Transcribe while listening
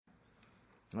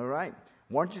All right.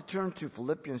 Why don't you turn to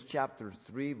Philippians chapter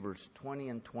 3, verse 20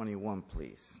 and 21,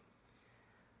 please.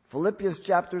 Philippians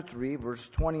chapter 3, verse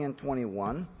 20 and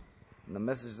 21. And the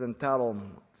message is entitled,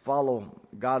 Follow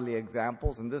Godly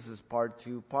Examples. And this is part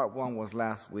 2. Part 1 was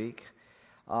last week.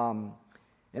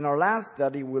 In our last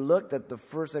study, we looked at the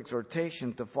first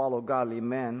exhortation to follow godly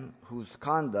men whose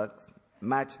conduct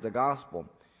matched the gospel.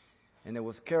 And it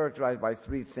was characterized by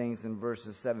 3 things in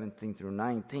verses 17 through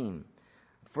 19.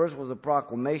 First was a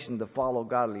proclamation to follow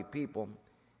godly people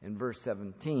in verse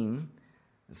 17.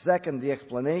 Second, the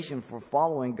explanation for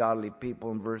following godly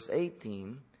people in verse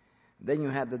 18. Then you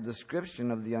had the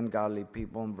description of the ungodly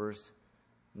people in verse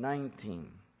 19.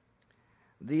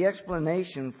 The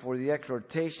explanation for the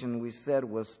exhortation, we said,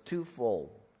 was twofold.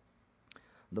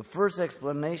 The first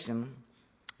explanation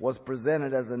was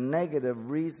presented as a negative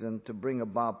reason to bring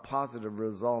about positive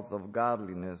results of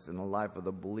godliness in the life of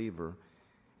the believer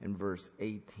in verse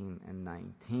 18 and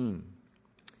 19.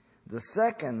 The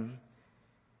second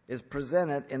is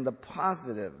presented in the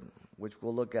positive, which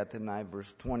we'll look at tonight,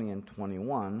 verse 20 and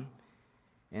 21.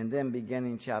 And then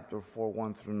beginning chapter 4,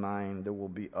 1 through 9, there will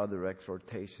be other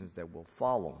exhortations that will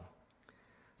follow.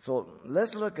 So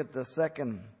let's look at the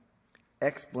second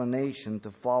explanation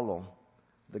to follow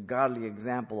the godly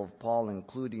example of Paul,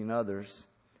 including others,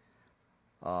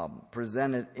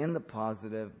 presented in the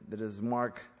positive, that is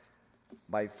marked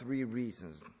by 3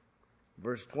 reasons.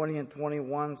 Verse 20 and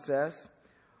 21 says,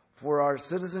 For our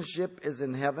citizenship is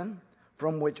in heaven,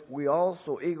 from which we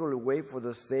also eagerly wait for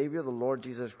the Savior, the Lord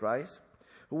Jesus Christ,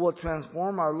 who will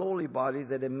transform our lowly bodies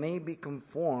that it may be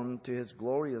conformed to his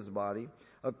glorious body,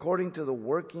 according to the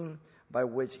working by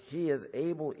which he is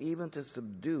able even to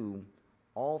subdue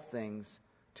all things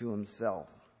to himself.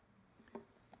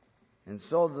 And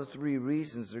so the 3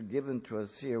 reasons are given to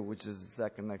us here, which is the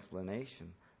second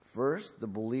explanation. First, the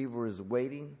believer is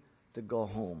waiting to go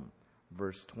home,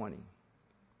 verse 20.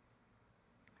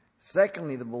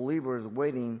 Secondly, the believer is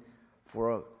waiting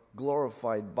for a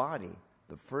glorified body,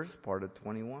 the first part of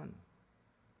 21.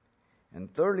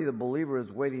 And thirdly, the believer is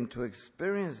waiting to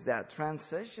experience that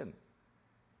transition,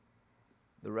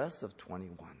 the rest of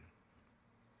 21.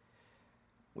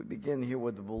 We begin here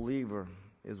with the believer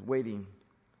is waiting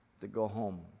to go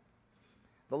home.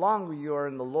 The longer you are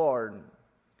in the Lord,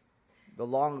 the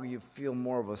longer you feel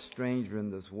more of a stranger in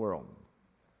this world.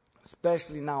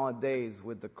 Especially nowadays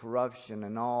with the corruption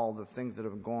and all the things that are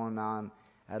going on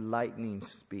at lightning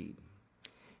speed.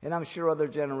 And I'm sure other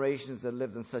generations that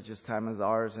lived in such a time as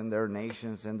ours in their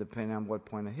nations, and depending on what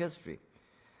point of history.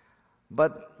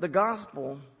 But the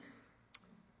gospel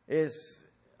is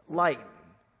light.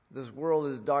 This world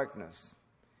is darkness.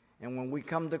 And when we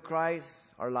come to Christ,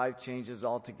 our life changes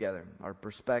altogether. Our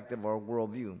perspective, our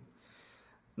worldview.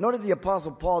 Notice the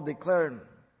Apostle Paul declared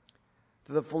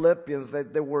to the Philippians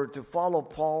that they were to follow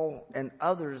Paul and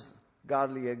others'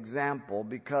 godly example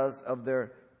because of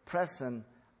their present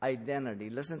identity.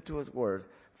 Listen to his words.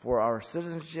 For our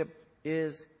citizenship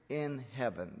is in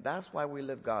heaven. That's why we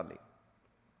live godly.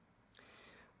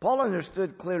 Paul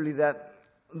understood clearly that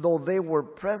though they were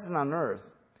present on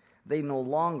earth, they no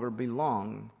longer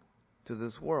belong to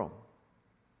this world.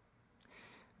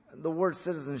 The word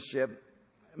citizenship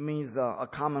means a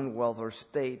commonwealth or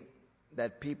state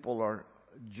that people are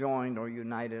joined or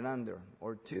united under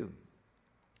or to.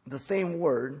 The same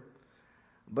word,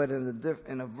 but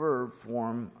in a verb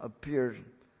form, appears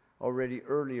already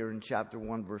earlier in chapter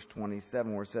 1, verse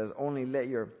 27, where it says, Only let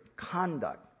your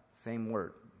conduct, same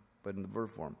word, but in the verb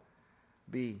form,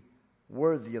 be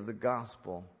worthy of the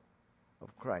gospel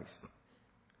of Christ.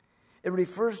 It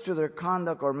refers to their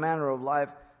conduct or manner of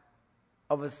life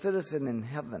of a citizen in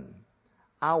heaven.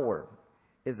 Our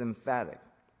is emphatic,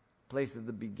 placed at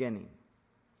the beginning.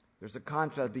 There's a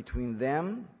contrast between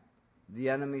them, the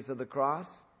enemies of the cross,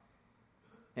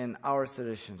 and our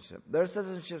citizenship. Their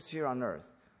citizenship's here on earth.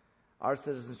 Our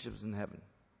citizenship's in heaven.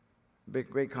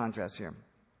 Great contrast here.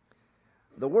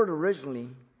 The word originally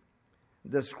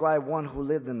described one who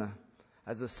lived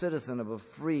as a citizen of a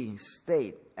free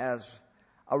state, as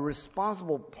a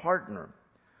responsible partner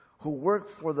who worked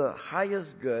for the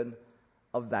highest good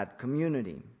of that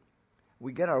community.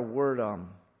 We get our word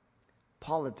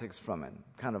politics from it.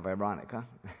 Kind of ironic, huh?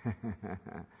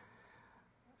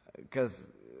 Because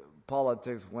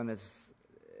politics, when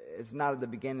it's not at the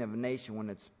beginning of a nation, when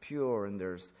it's pure and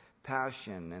there's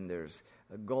passion and there's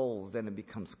goals, then it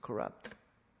becomes corrupt.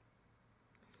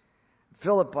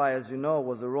 Philippi, as you know,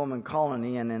 was a Roman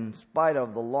colony, and in spite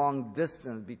of the long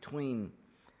distance between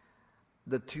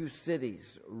the 2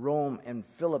 cities, Rome and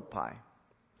Philippi,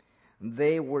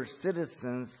 they were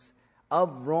citizens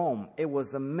of Rome. It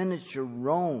was a miniature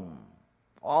Rome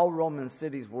All Roman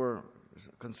cities were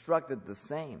constructed the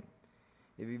same.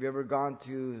 If you've ever gone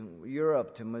to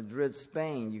Europe, to Madrid,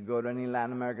 Spain, you go to any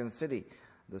Latin American city,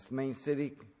 this main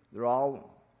city, they're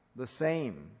all the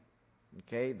same.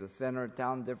 Okay, the center of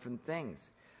town, different things.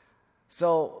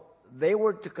 So they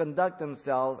were to conduct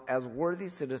themselves as worthy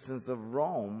citizens of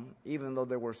Rome, even though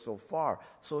they were so far.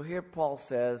 So here Paul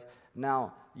says,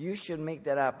 now you should make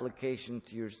that application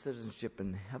to your citizenship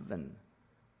in heaven.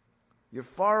 You're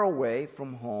far away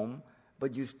from home,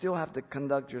 but you still have to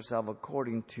conduct yourself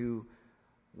according to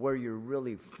where you're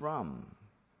really from.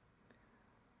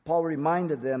 Paul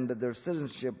reminded them that their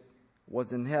citizenship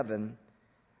was in heaven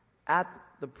at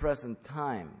the present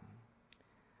time.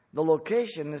 The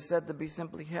location is said to be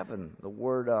simply heaven. The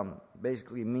word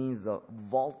basically means the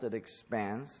vaulted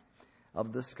expanse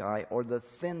of the sky or the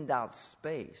thinned out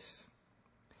space.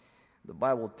 The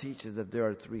Bible teaches that there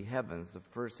are three heavens. The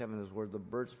first heaven is where the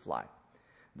birds fly.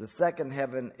 The second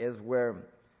heaven is where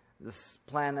the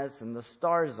planets and the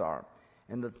stars are.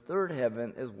 And the third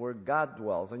heaven is where God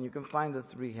dwells. And you can find the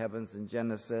three heavens in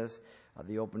Genesis,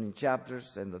 the opening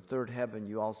chapters. And the third heaven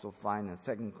you also find in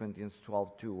 2 Corinthians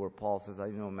 12:2, where Paul says, I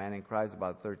know a man in Christ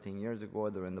about 13 years ago,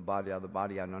 they're in the body, out of the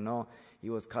body, I don't know. He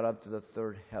was caught up to the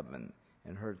third heaven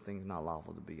and heard things not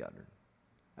lawful to be uttered.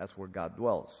 That's where God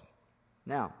dwells.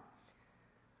 Now,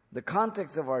 the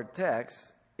context of our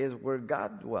text is where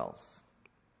God dwells.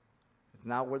 It's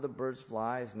not where the birds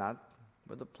fly. It's not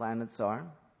where the planets are.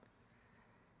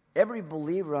 Every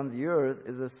believer on the earth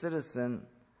is a citizen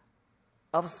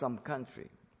of some country.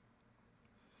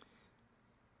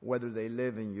 Whether they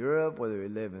live in Europe, whether they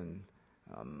live in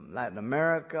Latin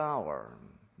America or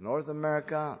North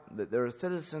America, they're a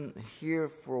citizen here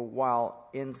for a while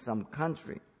in some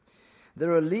country.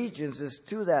 Their allegiance is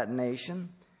to that nation.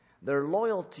 Their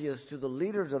loyalty is to the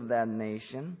leaders of that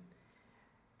nation.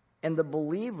 And the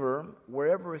believer,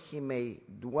 wherever he may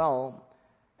dwell,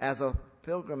 as a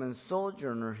pilgrim and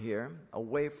sojourner here,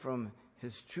 away from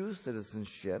his true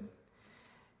citizenship,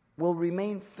 will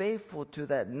remain faithful to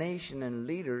that nation and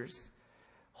leaders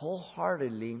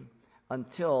wholeheartedly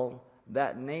until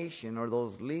that nation or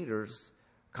those leaders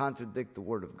contradict the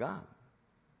Word of God.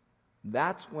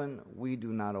 That's when we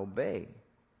do not obey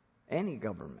any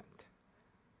government.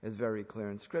 It's very clear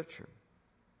in Scripture.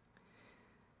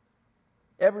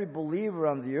 Every believer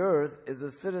on the earth is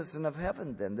a citizen of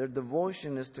heaven then. Their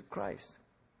devotion is to Christ,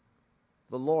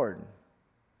 the Lord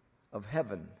of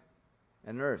heaven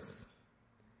and earth.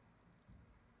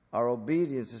 Our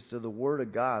obedience is to the Word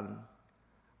of God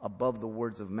above the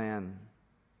words of man.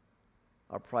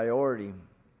 Our priority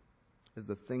is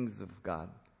the things of God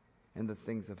and the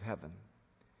things of heaven.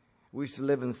 We used to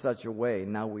live in such a way,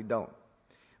 now we don't.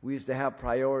 We used to have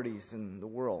priorities in the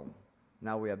world,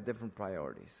 now we have different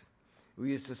priorities.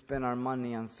 We used to spend our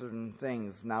money on certain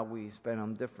things, now we spend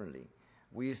them differently.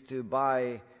 We used to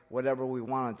buy whatever we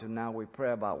wanted to, now we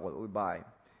pray about what we buy.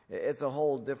 It's a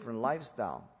whole different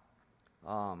lifestyle.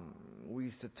 We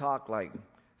used to talk like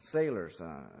sailors,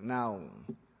 now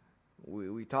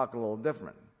we talk a little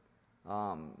different.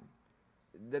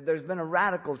 There's been a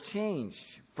radical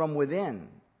change from within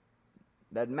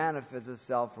that manifests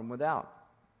itself from without.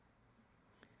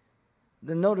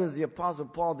 Then notice the Apostle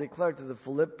Paul declared to the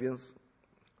Philippians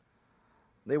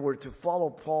they were to follow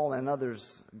Paul and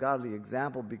others' godly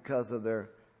example because of their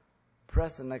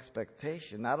present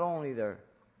expectation, not only their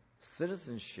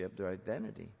citizenship, their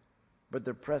identity, but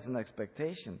their present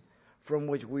expectation, from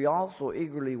which we also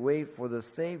eagerly wait for the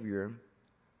Savior,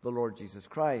 the Lord Jesus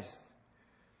Christ.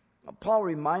 Paul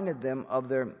reminded them of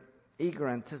their eager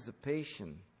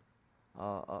anticipation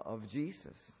of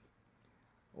Jesus.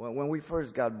 When we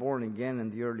first got born again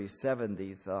in the early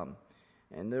 70s,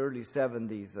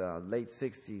 late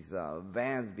 60s,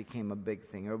 vans became a big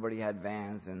thing. Everybody had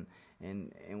vans, and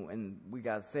we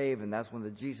got saved, and that's when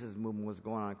the Jesus movement was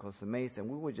going on in Costa Mesa. And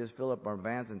we would just fill up our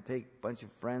vans and take a bunch of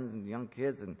friends and young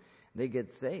kids, and they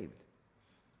get saved.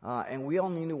 And we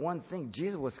only knew one thing: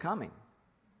 Jesus was coming.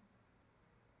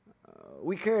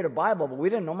 We carried a Bible, but we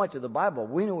didn't know much of the Bible.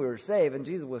 We knew we were saved, and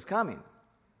Jesus was coming.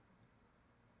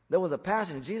 There was a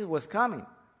passion. Jesus was coming.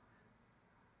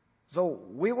 So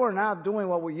we were not doing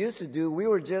what we used to do. We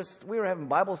were having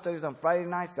Bible studies on Friday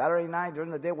night, Saturday night,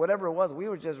 during the day, whatever it was. We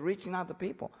were just reaching out to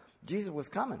people. Jesus was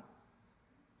coming.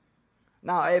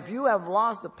 Now, if you have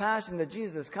lost the passion that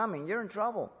Jesus is coming, you're in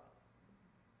trouble.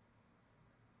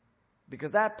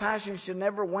 Because that passion should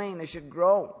never wane. It should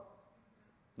grow.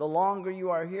 The longer you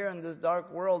are here in this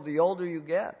dark world, the older you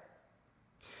get.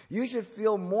 You should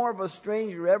feel more of a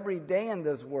stranger every day in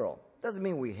this world. Doesn't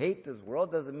mean we hate this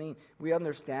world. Doesn't mean we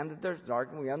understand that there's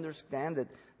darkness. We understand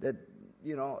that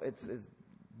it's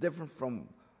different from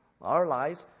our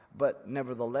lives, but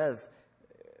nevertheless,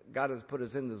 God has put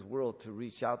us in this world to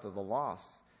reach out to the lost.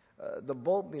 The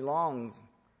boat belongs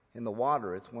in the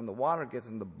water. It's when the water gets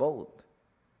in the boat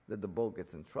that the boat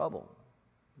gets in trouble.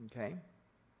 Okay?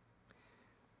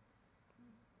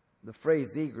 The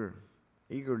phrase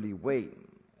eagerly wait,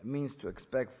 means to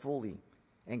expect fully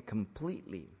and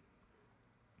completely.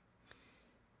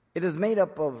 It is made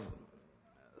up of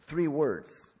 3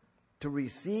 words: to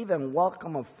receive and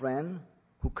welcome a friend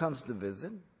who comes to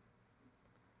visit.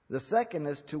 The second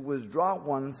is to withdraw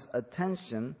one's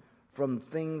attention from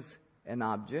things and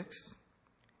objects.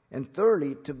 And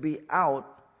thirdly, to be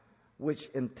out, which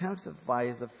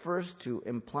intensifies the first 2,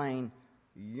 implying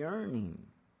yearning.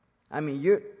 I mean,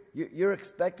 you're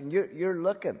expecting, you're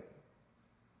looking.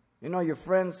 You know, your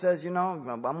friend says, you know,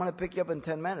 I'm going to pick you up in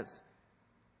 10 minutes.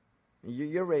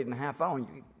 You're ready in a half hour, and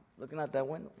you're looking out that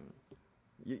window.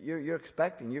 You're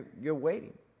expecting, you're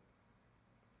waiting.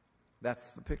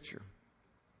 That's the picture.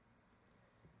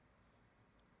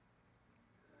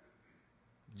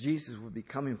 Jesus would be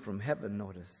coming from heaven,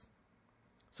 notice.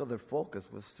 So their focus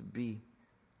was to be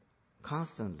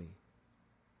constantly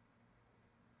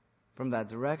from that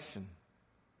direction.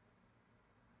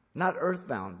 Not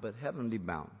earthbound, but heavenly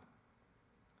bound.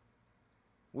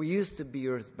 We used to be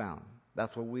earthbound.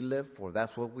 That's what we lived for.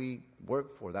 That's what we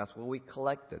worked for. That's what we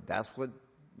collected. That's what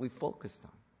we focused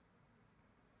on.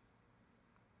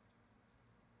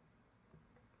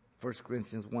 1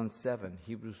 Corinthians 1:7,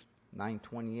 Hebrews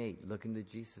 9:28, looking to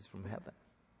Jesus from heaven.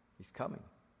 He's coming.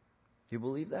 Do you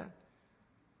believe that?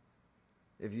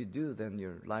 If you do, then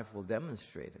your life will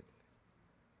demonstrate it.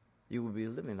 You will be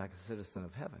living like a citizen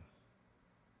of heaven.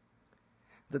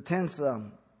 The tense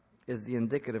is the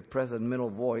indicative present middle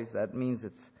voice. That means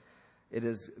it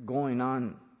is going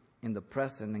on in the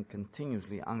present and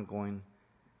continuously ongoing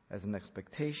as an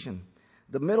expectation.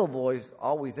 The middle voice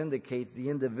always indicates the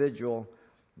individual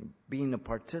being a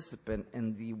participant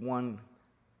and the one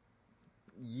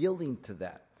yielding to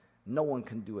that. No one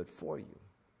can do it for you.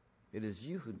 It is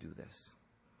you who do this.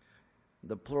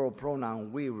 The plural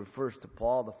pronoun we refers to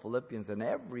Paul, the Philippians, and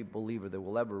every believer that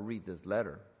will ever read this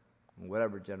letter in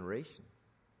whatever generation.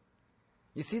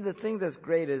 You see, the thing that's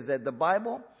great is that the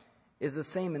Bible is the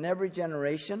same in every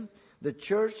generation. The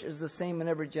church is the same in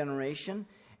every generation,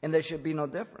 and there should be no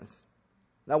difference.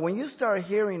 Now, when you start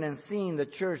hearing and seeing the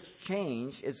church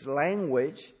change its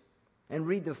language and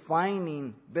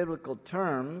redefining biblical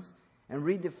terms and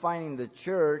redefining the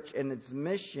church and its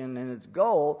mission and its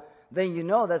goal, then you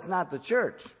know that's not the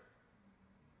church.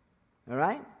 All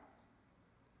right?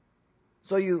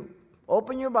 So you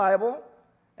open your Bible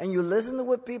and you listen to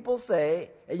what people say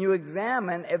and you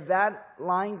examine if that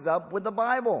lines up with the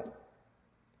Bible.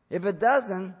 If it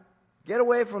doesn't, get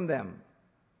away from them.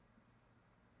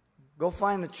 Go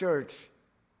find the church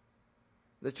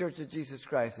of Jesus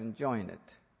Christ, and join it.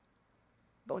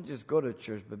 Don't just go to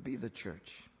church, but be the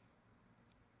church.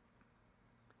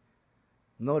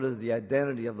 Notice the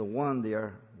identity of the one they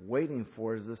are waiting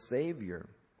for is the Savior.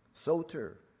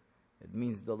 Soter, it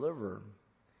means deliverer.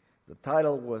 The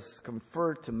title was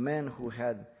conferred to men who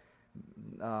had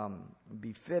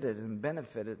befitted and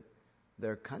benefited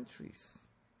their countries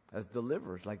as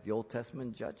deliverers, like the Old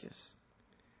Testament judges.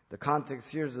 The context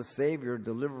here is the Savior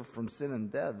delivered from sin and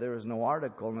death. There is no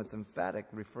article, and it's emphatic,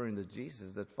 referring to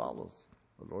Jesus that follows,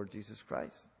 the Lord Jesus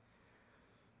Christ.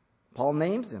 Paul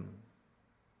names him,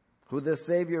 who the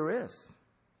Savior is.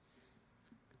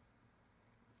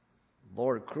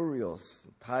 Lord Kurios,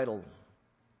 title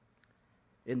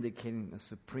indicating a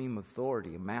supreme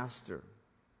authority, a master,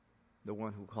 the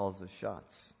one who calls the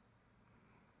shots.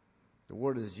 The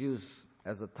word is used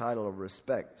as a title of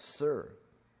respect, sir,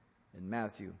 in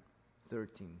Matthew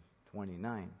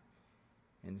 13:29.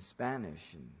 In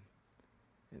Spanish and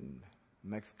in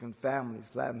Mexican families,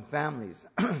 Latin families,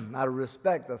 out of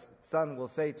respect, the son will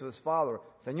say to his father,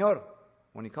 Señor,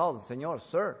 when he calls him, Señor,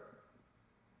 sir,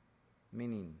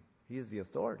 meaning he is the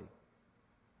authority.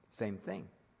 Same thing,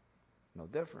 no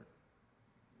different.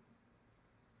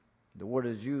 The word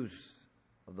is used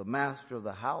of the master of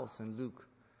the house in Luke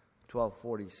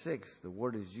 12:46. The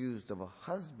word is used of a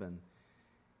husband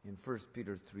in 1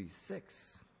 Peter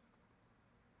 3:6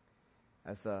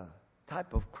 as a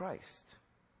type of Christ,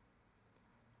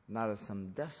 not as some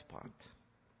despot.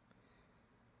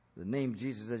 The name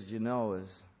Jesus, as you know,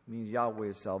 means Yahweh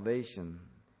is salvation,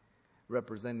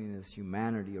 representing his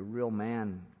humanity, a real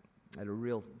man at a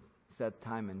real set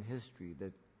time in history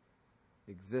that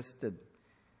existed.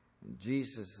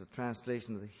 Jesus, the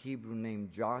translation of the Hebrew name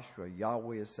Joshua,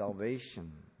 Yahweh is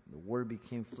salvation. The Word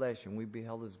became flesh, and we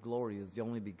beheld his glory as the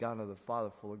only begotten of the Father,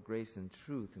 full of grace and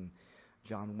truth, in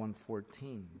John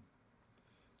 1:14.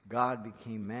 God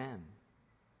became man.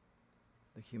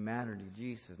 The humanity,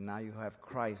 Jesus. Now you have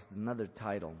Christ, another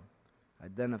title,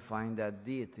 identifying that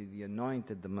deity, the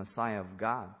anointed, the Messiah of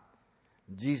God.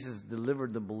 Jesus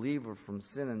delivered the believer from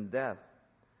sin and death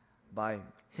by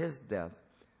his death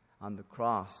on the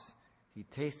cross. He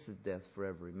tasted death for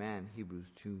every man, Hebrews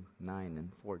 2:9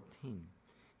 and 14.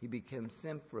 He became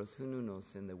sin for us who knew no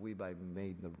sin, that we might be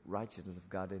made the righteousness of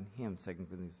God in him, 2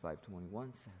 Corinthians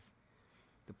 5:21 says.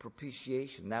 The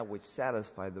propitiation, that which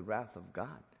satisfied the wrath of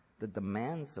God, the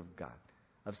demands of God,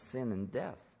 of sin and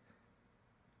death.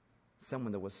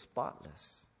 Someone that was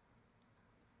spotless.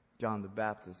 John the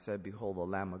Baptist said, "Behold, the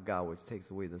Lamb of God, which takes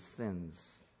away the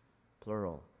sins,"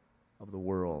 plural, "of the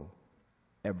world."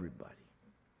 Everybody.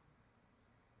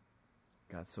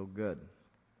 God's so good.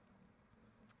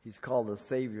 He's called the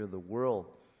Savior of the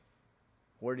world.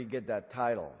 Where did he get that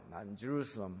title? Not in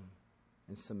Jerusalem,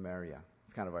 in Samaria.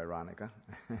 It's kind of ironic,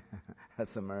 huh? That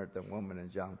Samaritan woman in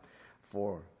John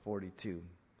 4:42.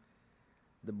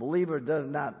 The believer does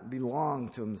not belong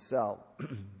to himself,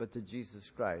 but to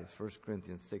Jesus Christ. 1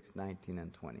 Corinthians 6:19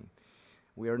 and 20.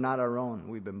 We are not our own.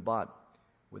 We've been bought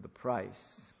with a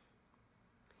price.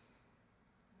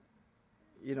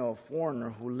 You know, a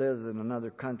foreigner who lives in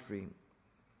another country,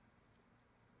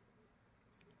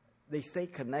 they stay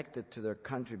connected to their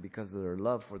country because of their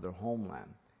love for their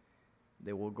homeland.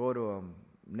 They will go to a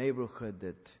neighborhood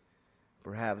that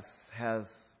perhaps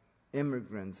has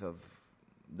immigrants of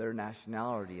their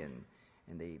nationality, and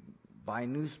they buy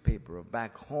newspaper of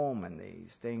back home, and they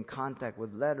stay in contact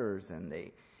with letters,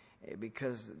 and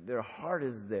because their heart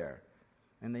is there,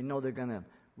 and they know they're going to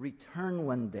return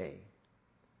one day.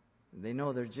 They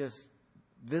know they're just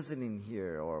visiting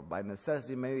here, or by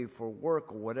necessity maybe for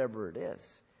work or whatever it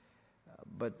is.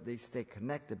 But they stay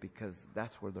connected because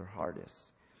that's where their heart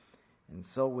is. And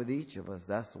so with each of us,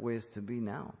 that's the way it's to be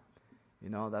now. You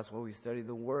know, that's why we study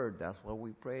the Word. That's why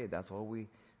we pray. That's why we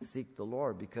seek the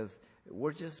Lord, because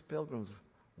we're just pilgrims,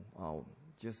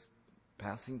 just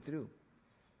passing through.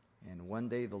 And one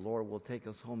day the Lord will take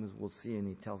us home, as we'll see, and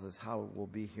he tells us how it will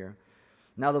be here.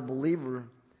 Now the believer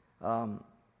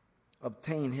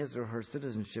obtain his or her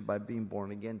citizenship by being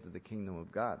born again to the kingdom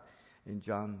of God. In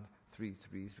John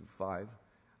 3:3-5,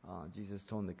 Jesus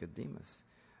told Nicodemus,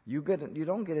 you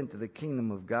don't get into the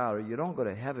kingdom of God, or you don't go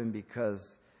to heaven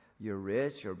because you're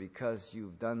rich, or because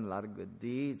you've done a lot of good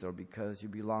deeds, or because you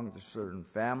belong to a certain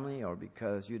family, or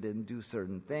because you didn't do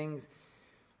certain things.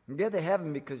 You get to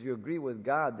heaven because you agree with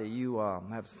God that you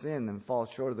have sinned and fall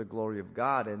short of the glory of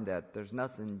God, and that there's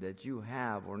nothing that you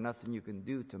have or nothing you can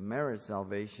do to merit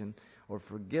salvation or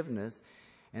forgiveness,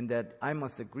 and that I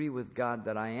must agree with God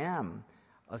that I am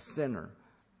a sinner,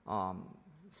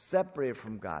 separated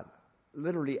from God,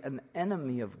 literally an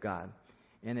enemy of God.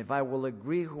 And if I will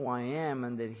agree who I am,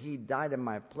 and that he died in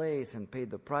my place and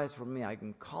paid the price for me, I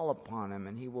can call upon him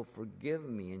and he will forgive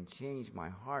me and change my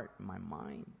heart, my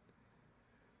mind.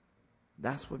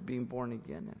 That's what being born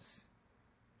again is.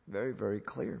 Very, very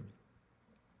clear.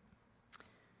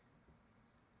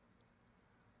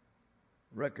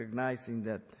 Recognizing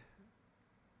that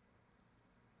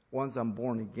once I'm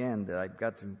born again, that I've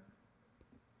got to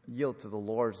yield to the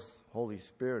Lord's Holy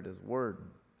Spirit, His Word,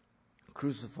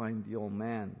 crucifying the old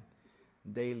man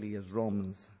daily, as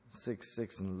Romans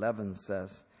 6:6-11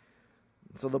 says.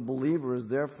 So the believer is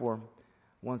therefore,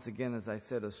 once again, as I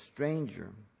said, a stranger,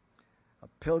 a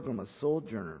pilgrim, a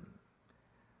sojourner,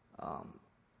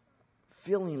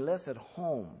 feeling less at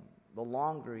home the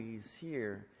longer he's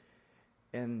here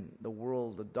in the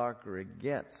world, the darker it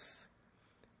gets,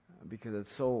 because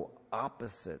it's so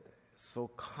opposite, so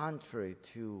contrary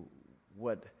to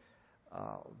what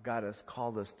God has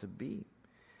called us to be.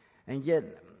 And yet,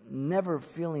 never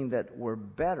feeling that we're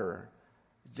better,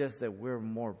 just that we're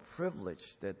more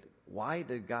privileged, that why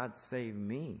did God save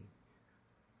me?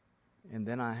 And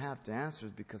then I have to answer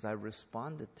it because I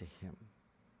responded to Him.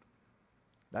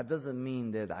 That doesn't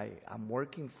mean that I'm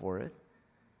working for it.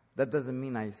 That doesn't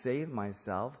mean I save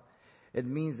myself. It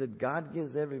means that God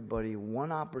gives everybody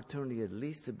one opportunity at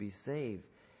least to be saved.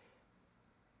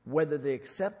 Whether they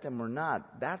accept Him or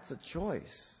not, that's a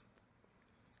choice.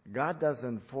 God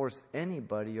doesn't force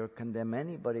anybody or condemn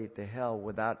anybody to hell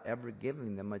without ever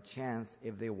giving them a chance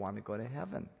if they want to go to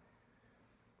heaven.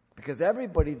 Because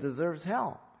everybody deserves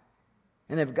hell.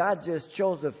 And if God just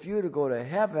chose a few to go to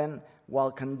heaven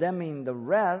while condemning the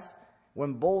rest,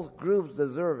 when both groups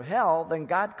deserve hell, then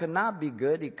God could not be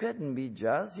good. He couldn't be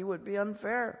just. He would be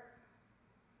unfair.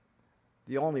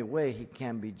 The only way He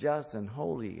can be just and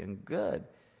holy and good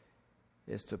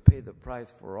is to pay the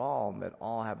price for all, and that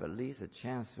all have at least a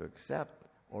chance to accept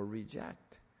or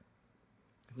reject.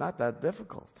 It's not that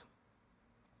difficult.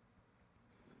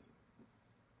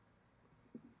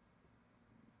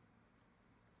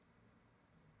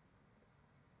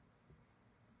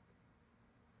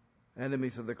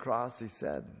 Enemies of the cross, he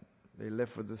said, they live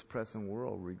for this present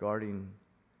world regarding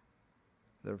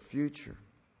their future.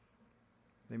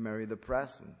 They marry the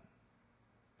present.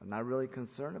 They're not really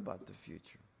concerned about the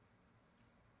future.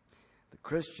 The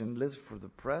Christian lives for the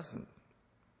present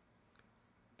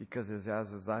because he has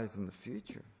his eyes in the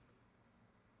future.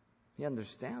 He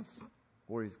understands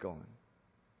where he's going.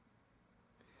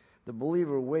 The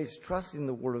believer waits trusting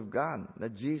the Word of God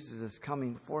that Jesus is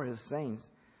coming for his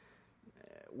saints.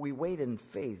 We wait in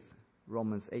faith,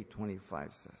 Romans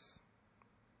 8:25 says.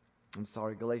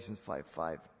 Galatians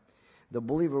 5:5. The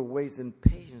believer waits in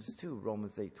patience too,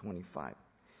 Romans 8:25.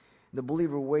 The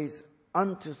believer waits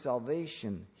unto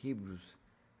salvation, Hebrews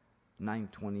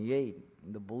 9:28.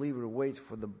 The believer waits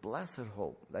for the blessed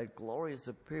hope, that glorious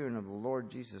appearing of the Lord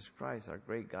Jesus Christ, our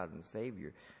great God and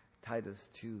Savior, Titus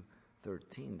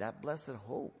 2:13. That blessed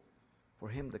hope for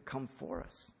him to come for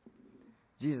us.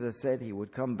 Jesus said he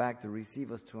would come back to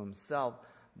receive us to himself,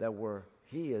 that where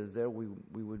he is there,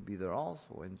 we would be there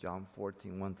also, in John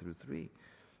 14:1-3.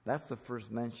 That's the first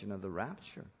mention of the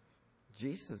rapture.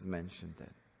 Jesus mentioned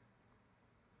it.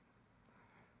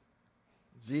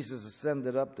 Jesus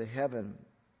ascended up to heaven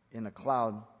in a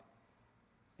cloud,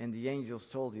 and the angels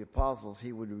told the apostles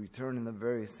he would return in the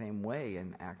very same way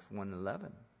in Acts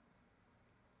 1:11.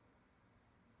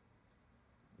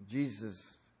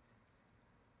 Jesus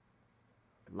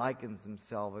likens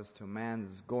himself as to a man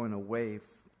who's going away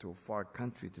to a far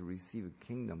country to receive a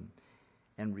kingdom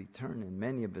and return in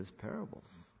many of his parables.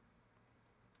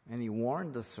 And he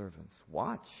warned the servants,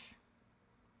 watch,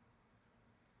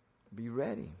 be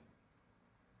ready.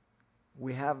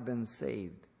 We have been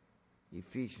saved,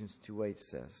 Ephesians 2:8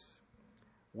 says.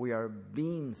 We are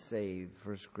being saved,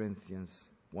 1 Corinthians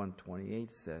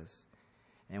 1:28 says.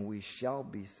 And we shall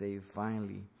be saved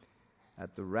finally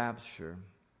at the rapture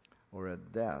or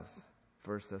at death,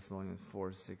 1 Thessalonians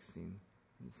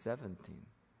 4:16-17.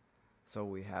 So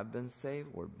we have been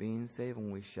saved, we're being saved,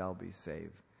 and we shall be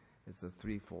saved. It's a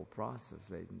threefold process,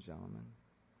 ladies and gentlemen.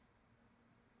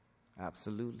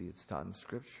 Absolutely, it's taught in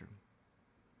Scripture.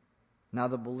 Now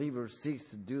the believer seeks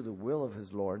to do the will of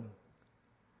his Lord,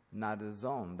 not his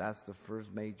own. That's the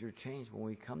first major change when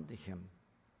we come to him.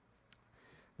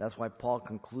 That's why Paul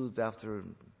concludes after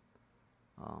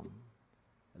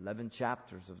 11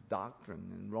 chapters of doctrine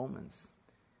in Romans.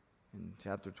 In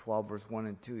chapter 12, verse 1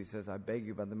 and 2, he says, I beg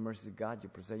you by the mercy of God, you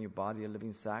present your body a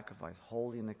living sacrifice,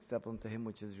 holy and acceptable unto him,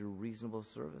 which is your reasonable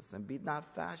service. And be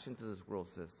not fashioned to this world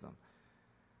system,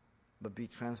 but be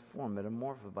transformed,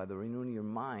 metamorphosed by the renewing of your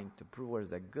mind to prove what is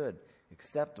that good,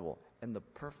 acceptable, and the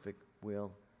perfect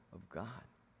will of God.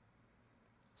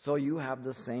 So you have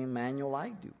the same manual I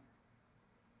do.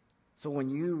 So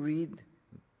when you read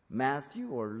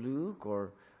Matthew or Luke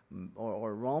or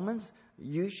Romans,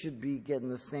 you should be getting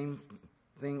the same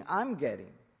thing I'm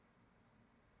getting.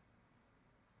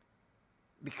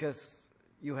 Because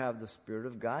you have the Spirit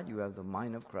of God, you have the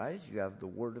mind of Christ, you have the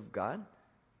Word of God.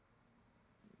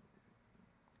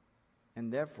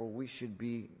 And therefore we should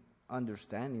be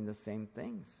understanding the same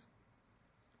things.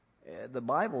 The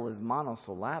Bible is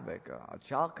monosyllabic. A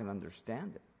child can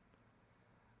understand it.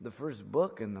 The first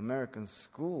book in American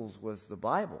schools was the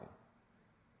Bible.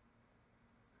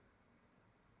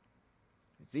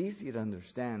 It's easy to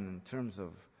understand in terms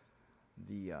of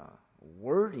the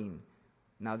wording.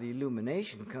 Now, the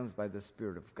illumination comes by the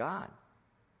Spirit of God,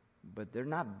 but they're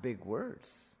not big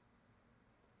words.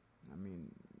 I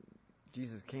mean,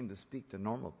 Jesus came to speak to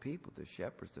normal people, to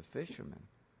shepherds, to fishermen,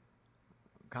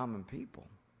 common people.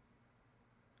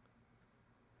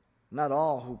 Not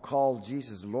all who call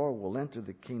Jesus Lord will enter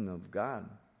the kingdom of God.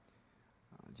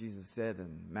 Jesus said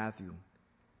in Matthew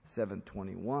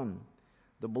 7:21,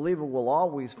 the believer will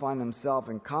always find himself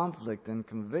in conflict and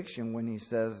conviction when he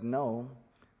says no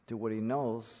to what he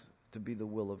knows to be the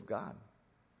will of God.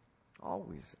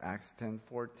 Always. Acts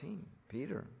 10:14.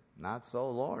 Peter, not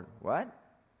so, Lord. What?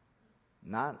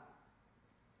 Not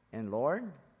and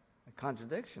Lord? A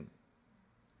contradiction.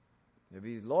 If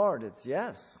he's Lord, it's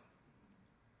yes.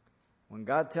 When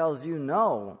God tells you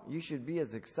no, you should be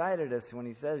as excited as when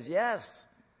he says yes.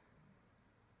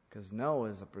 Because no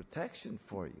is a protection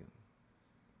for you.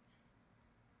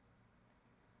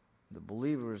 The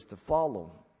believer is to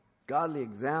follow godly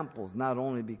examples, not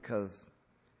only because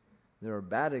there are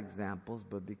bad examples,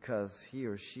 but because he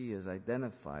or she is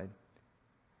identified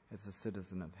as a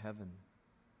citizen of heaven.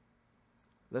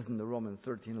 Listen to Romans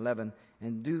 13:11.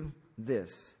 And do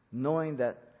this, knowing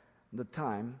that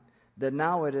that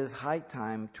now it is high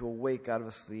time to awake out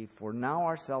of sleep, for now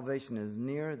our salvation is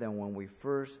nearer than when we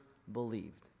first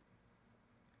believed.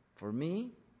 For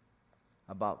me,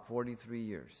 about 43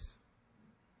 years.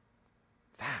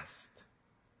 Fast.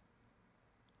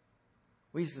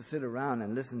 We used to sit around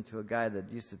and listen to a guy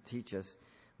that used to teach us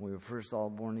when we were first all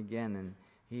born again, and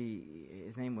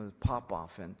his name was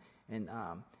Popoff, and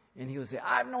he would say,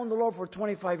 "I've known the Lord for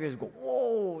 25 years." Go,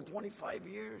 whoa, 25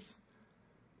 years.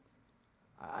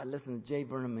 I listened to J.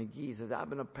 Vernon McGee. He says, "I've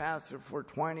been a pastor for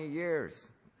 20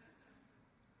 years.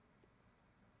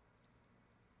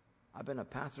 I've been a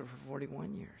pastor for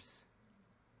 41 years.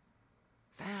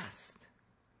 Fast.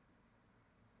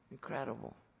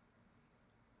 Incredible.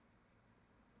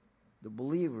 The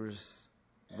believers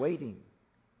waiting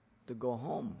to go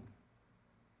home.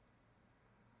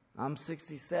 I'm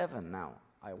 67 now.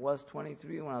 I was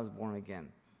 23 when I was born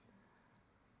again.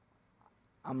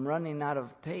 I'm running out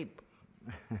of tape.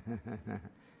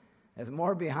 There's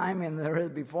more behind me than there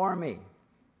is before me.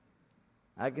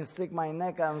 I can stick my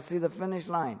neck out and see the finish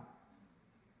line.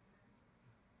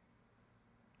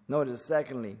 Notice,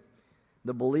 secondly,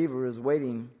 the believer is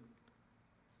waiting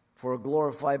for a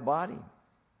glorified body.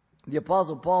 The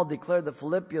Apostle Paul declared the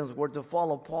Philippians were to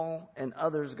follow Paul and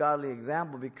others' godly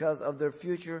example because of their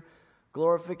future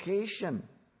glorification.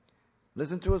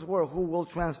 Listen to his word, who will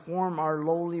transform our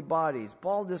lowly bodies.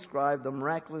 Paul described the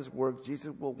miraculous work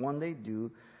Jesus will one day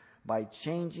do by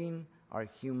changing our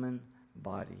human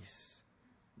bodies.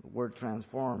 The word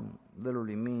transform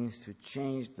literally means to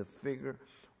change the figure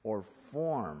or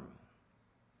form.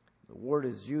 The word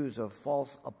is used of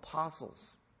false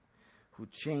apostles who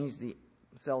changed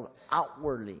themselves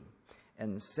outwardly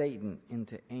and Satan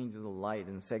into angels of light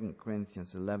in 2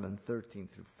 Corinthians 11:13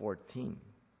 through 14.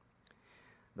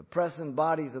 The present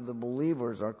bodies of the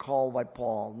believers are called by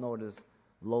Paul, notice,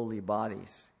 lowly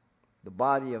bodies. The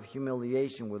body of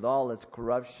humiliation with all its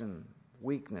corruption,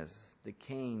 weakness,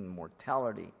 decaying,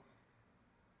 mortality.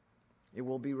 It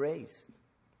will be raised.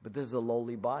 But this is a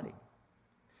lowly body.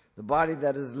 The body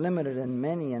that is limited in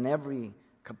many and every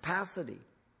capacity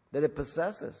that it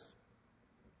possesses.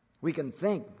 We can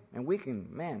think, and we can,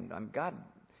 God,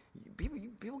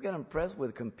 people get impressed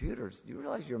with computers. Do you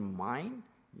realize your mind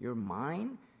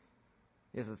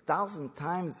is 1,000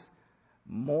 times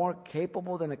more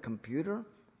capable than a computer?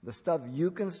 The stuff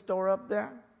you can store up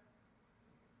there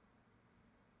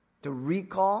to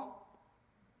recall.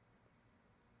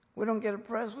 We don't get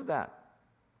impressed with that.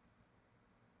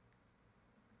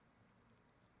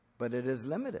 But it is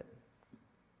limited.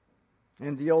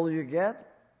 And the older you get,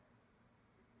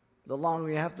 the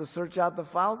longer you have to search out the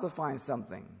files to find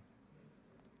something.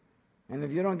 And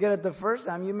if you don't get it the first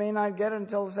time, you may not get it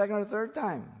until the second or third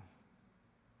time.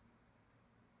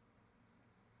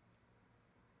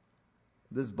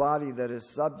 This body that is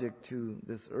subject to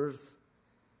this earth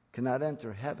cannot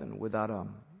enter heaven without a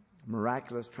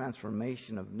miraculous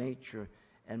transformation of nature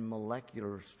and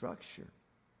molecular structure.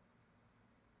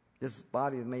 This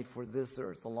body is made for this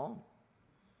earth alone.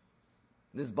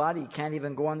 This body can't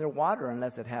even go underwater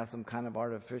unless it has some kind of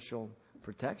artificial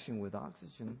protection with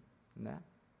oxygen and that.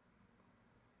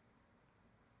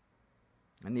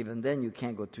 And even then, you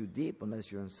can't go too deep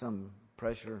unless you're in some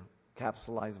pressure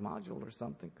capsulized module or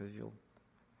something, because you'll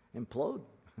implode.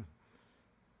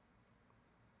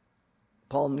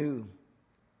 Paul knew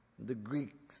the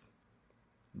Greeks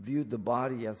viewed the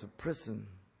body as a prison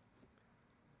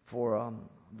for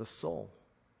the soul,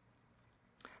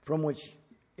 from which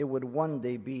it would one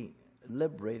day be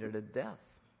liberated at death.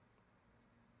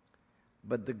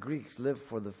 But the Greeks lived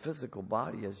for the physical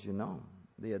body, as you know.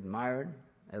 They admired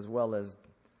as well as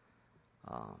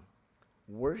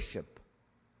worship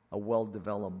a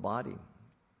well-developed body,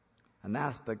 an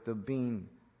aspect of being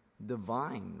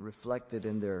divine reflected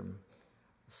in their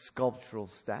sculptural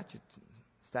statutes,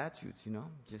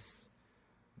 just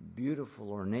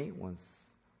beautiful, ornate ones,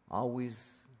 always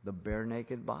the bare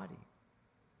naked body.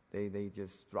 They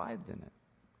just thrived in it.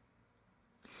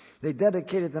 They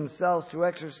dedicated themselves to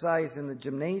exercise in the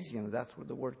gymnasiums. That's where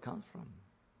the word comes from.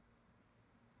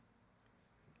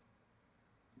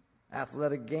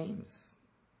 Athletic games.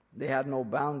 They had no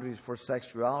boundaries for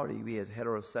sexuality, be it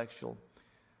heterosexual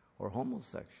or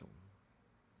homosexual.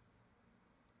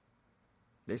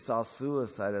 They saw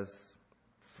suicide as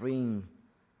freeing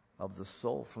of the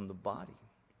soul from the body.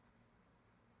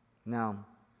 Now,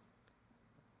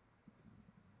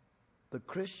 the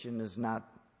Christian is not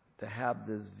to have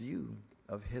this view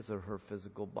of his or her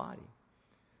physical body.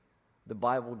 The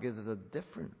Bible gives us a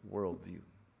different worldview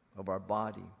of our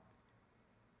body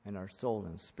and our soul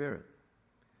and spirit.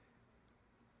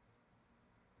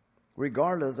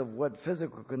 Regardless of what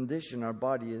physical condition our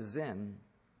body is in,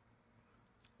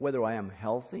 whether I am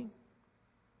healthy,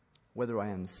 whether I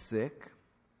am sick,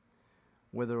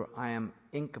 whether I am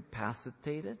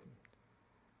incapacitated,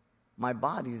 my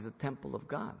body is a temple of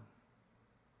God.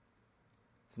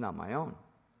 It's not my own.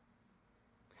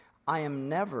 I am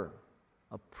never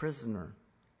a prisoner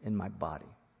in my body.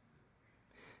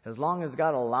 As long as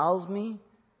God allows me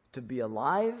to be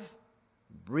alive,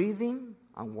 breathing,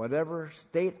 on whatever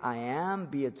state I am,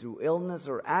 be it through illness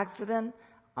or accident,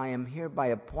 I am here by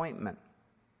appointment.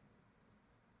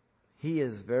 He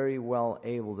is very well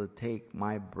able to take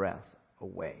my breath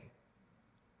away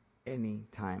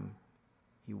anytime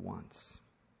He wants.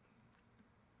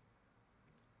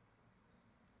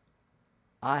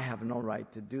 I have no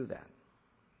right to do that.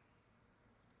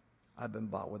 I've been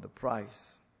bought with a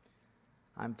price.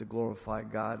 I'm to glorify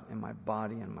God in my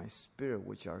body and my spirit,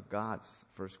 which are God's,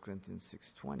 1 Corinthians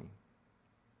 6:20.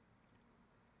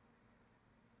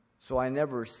 So I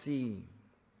never see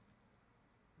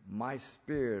my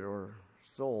spirit or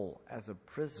soul as a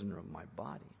prisoner of my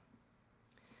body.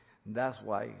 And that's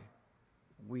why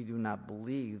we do not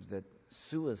believe that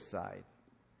suicide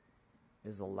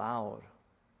is allowed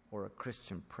or a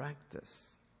Christian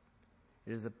practice.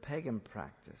 It is a pagan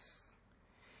practice.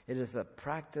 It is a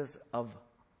practice of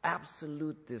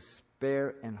absolute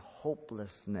despair and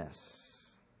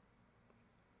hopelessness.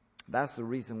 That's the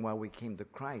reason why we came to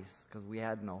Christ, because we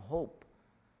had no hope.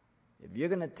 If you're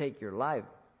going to take your life,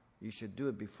 you should do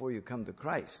it before you come to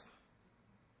Christ,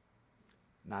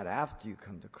 not after you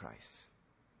come to Christ.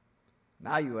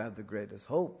 Now you have the greatest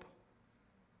hope.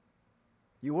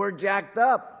 You were jacked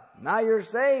up. Now you're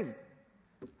saved.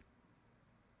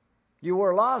 You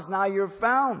were lost. Now you're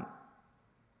found.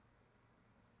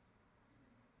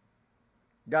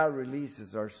 God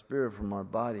releases our spirit from our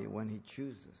body when He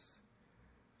chooses.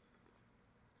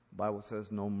 The Bible says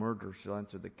no murderer shall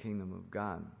enter the kingdom of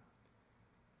God.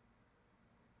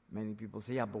 Many people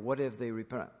say, yeah, but what if they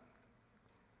repent?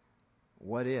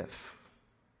 What if?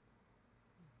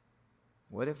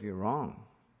 What if you're wrong?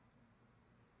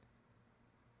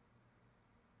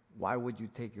 Why would you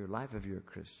take your life if you're a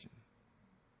Christian?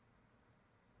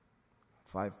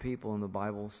 5 people in the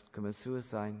Bible commit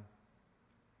suicide.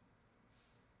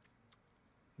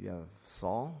 You have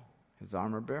Saul, his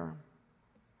armor bearer,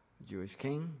 a Jewish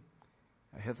king,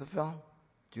 Ahithophel,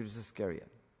 Judas Iscariot.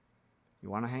 You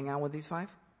want to hang out with these 5?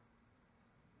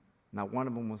 Not one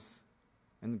of them was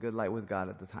in good light with God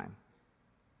at the time.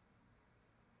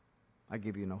 I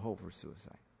give you no hope for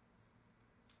suicide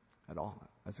at all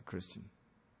as a Christian.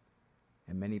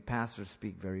 And many pastors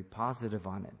speak very positive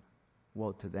on it.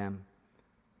 Woe to them,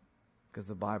 because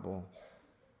the Bible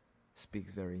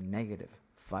speaks very negative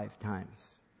 5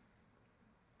 times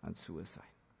on suicide.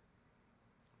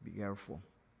 Be careful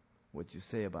what you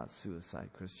say about suicide,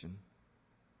 Christian.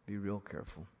 Be real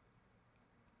careful.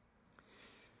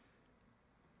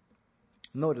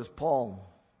 Notice Paul,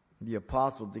 the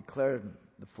apostle, declared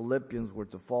the Philippians were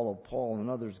to follow Paul and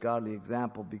others' godly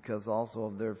example, because also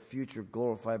of their future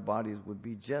glorified bodies would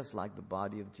be just like the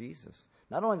body of Jesus.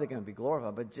 Not only are they going to be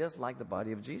glorified, but just like the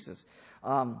body of Jesus.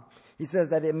 He says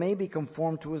that it may be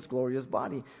conformed to His glorious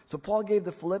body. So Paul gave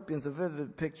the Philippians a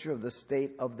vivid picture of the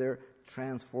state of their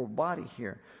transformed body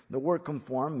here. The word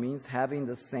conform means having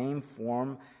the same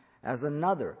form as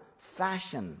another.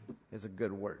 Fashion is a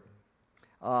good word.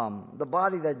 The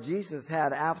body that Jesus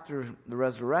had after the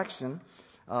resurrection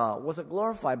was a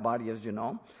glorified body, as you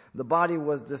know. The body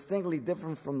was distinctly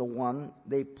different from the one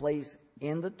they placed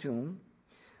in the tomb.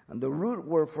 And the root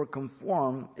word for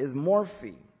conform is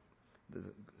morphe,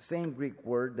 the same Greek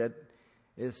word that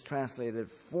is translated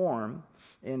form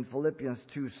in Philippians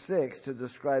 2:6 to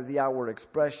describe the outward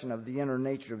expression of the inner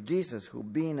nature of Jesus, who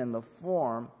being in the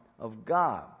form of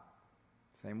God.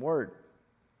 Same word.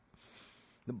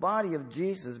 The body of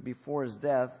Jesus before His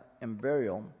death and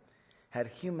burial had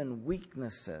human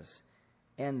weaknesses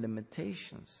and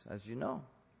limitations, as you know.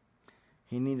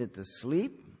 He needed to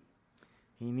sleep.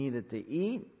 He needed to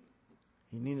eat.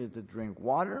 He needed to drink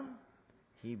water.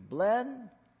 He bled.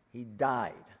 He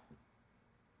died.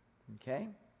 Okay?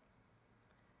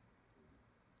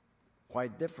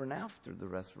 Quite different after the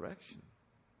resurrection.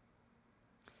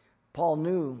 Paul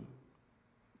knew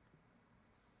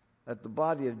that the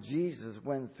body of Jesus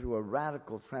went through a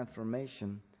radical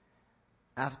transformation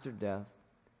after death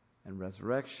and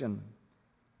resurrection.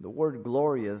 The word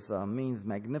glorious means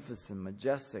magnificent,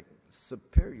 majestic,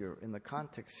 superior in the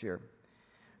context here.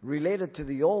 Related to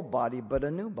the old body, but a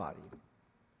new body.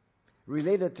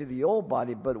 Related to the old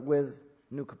body, but with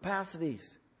new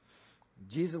capacities.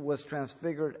 Jesus was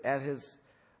transfigured at His,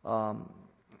 and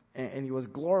He was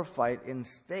glorified in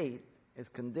state, His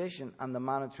condition on the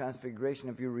Mount of Transfiguration,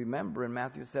 if you remember in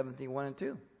Matthew 17:1 and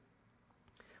 2.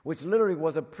 Which literally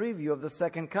was a preview of the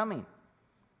second coming.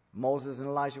 Moses and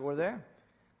Elijah were there.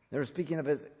 They were speaking of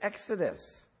His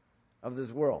exodus of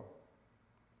this world.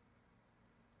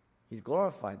 He's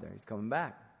glorified there. He's coming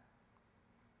back.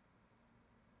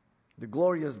 The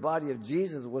glorious body of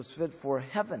Jesus was fit for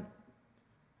heaven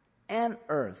and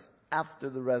earth after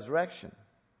the resurrection.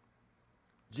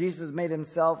 Jesus made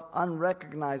himself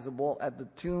unrecognizable at the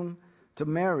tomb to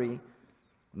Mary,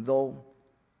 and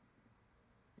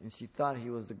she thought he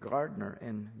was the gardener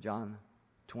in John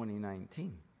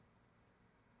 20:19.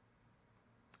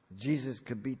 Jesus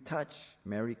could be touched.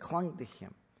 Mary clung to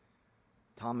him.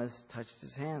 Thomas touched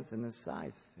his hands and his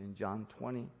sides in John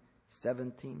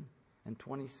 20:17 and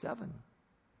 27.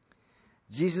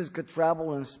 Jesus could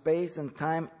travel in space and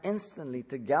time instantly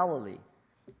to Galilee.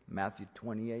 Matthew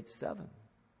 28:7.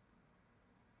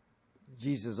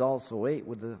 Jesus also ate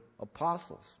with the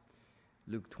apostles.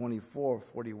 Luke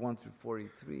 24:41 through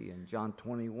 43 and John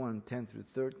 21:10 through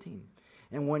 13.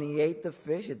 And when he ate the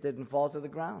fish, it didn't fall to the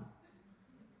ground.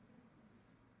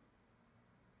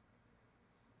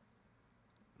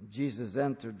 Jesus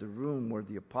entered the room where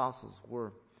the apostles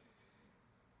were,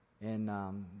 and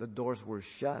the doors were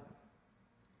shut.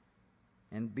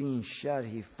 And being shut,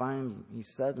 he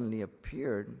suddenly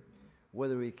appeared.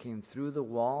 Whether he came through the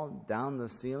wall, down the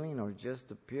ceiling, or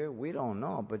just appeared, we don't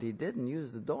know. But he didn't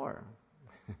use the door.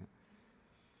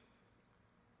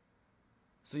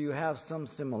 So you have some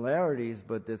similarities,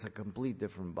 but it's a complete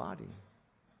different body.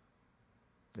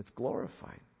 It's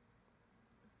glorified.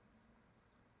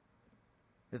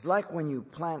 It's like when you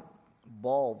plant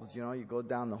bulbs, you go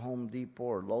down to Home Depot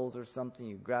or Lowe's or something,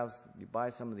 you buy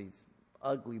some of these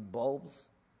ugly bulbs,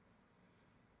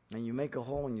 and you make a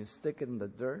hole and you stick it in the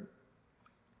dirt,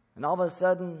 and all of a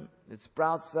sudden it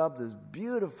sprouts up this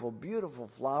beautiful, beautiful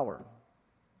flower.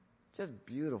 Just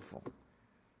beautiful.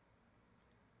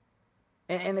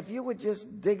 And if you would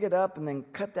just dig it up and then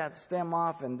cut that stem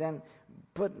off and then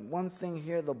put one thing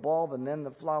here, the bulb, and then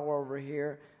the flower over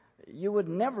here, you would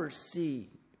never see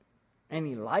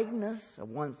any likeness of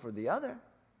one for the other.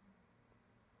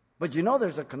 But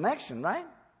there's a connection, right?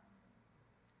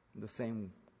 The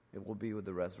same it will be with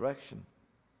the resurrection.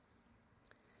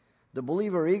 The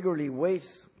believer eagerly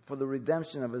waits for the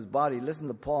redemption of his body. Listen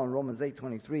to Paul in Romans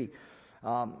 8:23.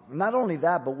 Not only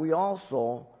that, but we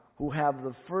also who have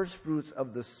the first fruits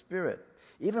of the Spirit,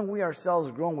 even we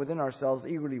ourselves groan within ourselves,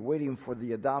 eagerly waiting for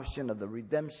the adoption of the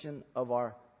redemption of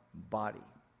our body.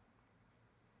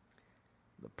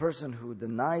 The person who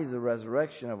denies the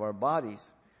resurrection of our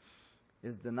bodies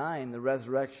is denying the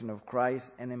resurrection of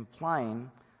Christ and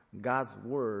implying God's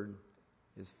word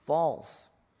is false.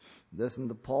 Listen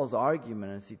to Paul's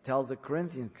argument as he tells the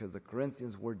Corinthians, because the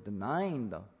Corinthians were denying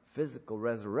the physical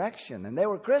resurrection, and they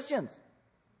were Christians.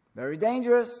 Very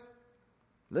dangerous.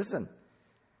 Listen.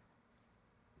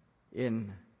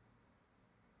 In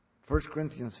 1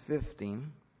 Corinthians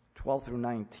 15:12 through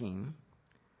 19,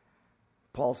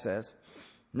 Paul says,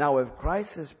 "Now if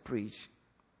Christ is preached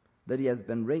that he has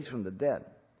been raised from the dead,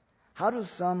 how do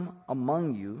some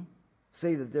among you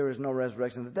say that there is no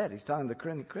resurrection of the dead?" He's talking to the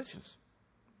Corinthian Christians.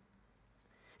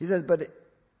 He says, "But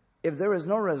if there is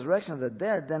no resurrection of the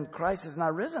dead, then Christ is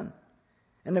not risen.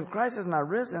 And if Christ is not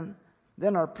risen,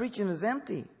 then our preaching is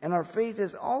empty, and our faith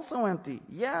is also empty.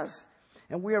 Yes,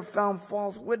 and we are found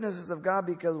false witnesses of God,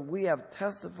 because we have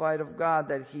testified of God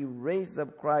that he raised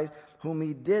up Christ, whom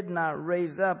he did not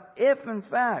raise up, if in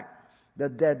fact the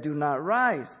dead do not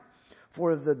rise.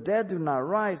 For if the dead do not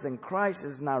rise, then Christ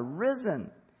is not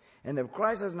risen. And if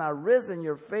Christ is not risen,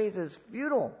 your faith is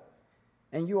futile,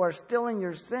 and you are still in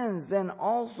your sins. Then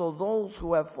also those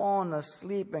who have fallen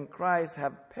asleep in Christ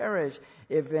have perished.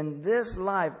 If in this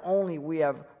life only we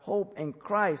have hope in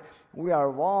Christ, we are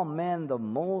of all men the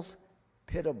most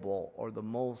pitiable, or the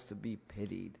most to be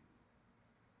pitied."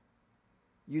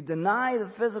 You deny the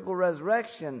physical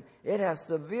resurrection, it has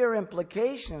severe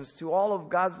implications to all of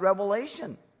God's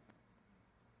revelation.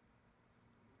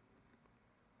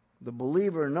 The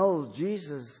believer knows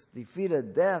Jesus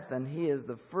defeated death, and he is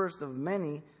the first of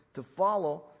many to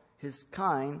follow his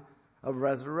kind of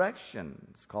resurrection.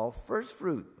 It's called first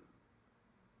fruit.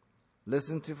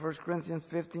 Listen to 1 Corinthians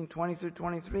 15:20 through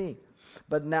 23.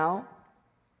 "But now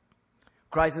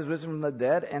Christ is risen from the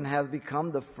dead and has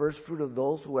become the first fruit of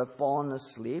those who have fallen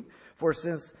asleep. For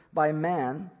since by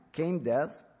man came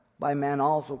death, by man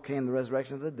also came the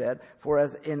resurrection of the dead. For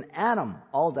as in Adam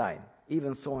all died,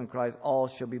 even so in Christ all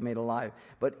shall be made alive.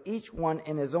 But each one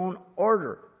in his own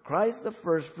order. Christ the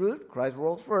first fruit, Christ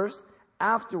rose first.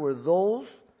 Afterward those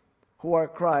who are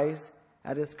Christ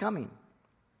at his coming."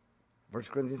 1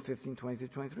 Corinthians 15:20 through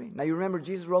 23. Now you remember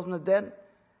Jesus rose from the dead?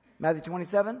 Matthew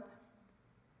 27.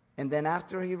 And then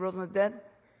after he rose from the dead,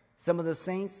 some of the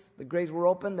saints, the graves were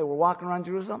open. They were walking around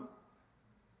Jerusalem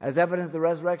as evidence the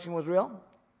resurrection was real.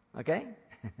 Okay?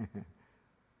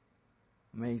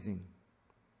 Amazing.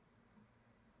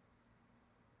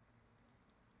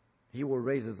 He will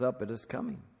raise us up at His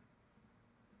coming.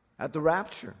 At the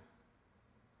rapture.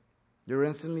 You're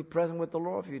instantly present with the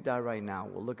Lord if you die right now.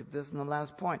 We'll look at this in the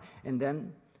last point. And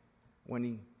then, when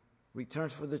He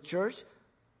returns for the church,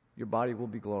 your body will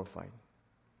be glorified.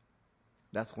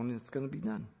 That's when it's going to be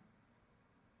done.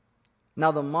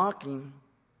 Now, the mocking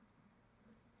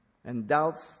and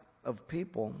doubts of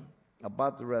people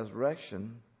about the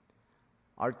resurrection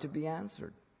are to be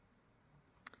answered.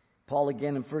 Paul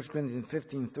again in 1 Corinthians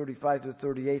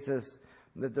 15:35-38 says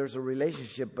that there's a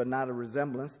relationship but not a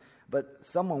resemblance. But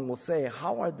someone will say,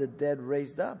 how are the dead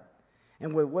raised up?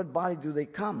 And with what body do they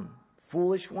come?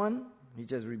 Foolish one? He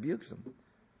just rebukes them.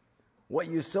 What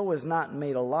you sow is not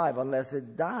made alive unless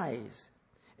it dies.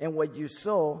 And what you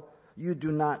sow, you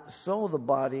do not sow the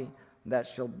body that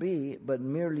shall be, but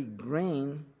merely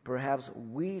grain, perhaps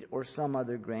wheat or some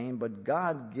other grain. But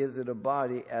God gives it a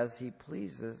body as He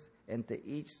pleases, and to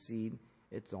each seed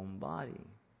its own body.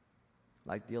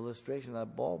 Like the illustration of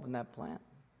that bulb and that plant.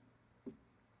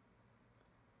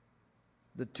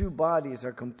 The two bodies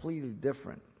are completely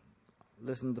different.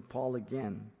 Listen to Paul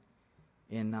again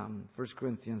in 1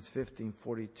 Corinthians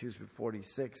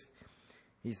 15:42-46.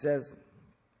 He says,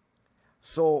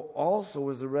 so also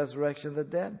is the resurrection of the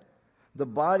dead. The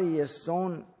body is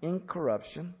sown in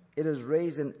corruption. It is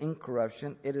raised in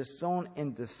incorruption. It is sown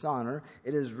in dishonor.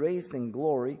 It is raised in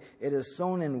glory. It is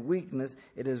sown in weakness.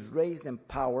 It is raised in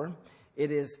power. It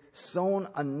is sown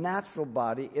a natural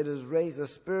body. It is raised a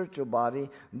spiritual body.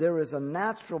 There is a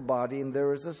natural body and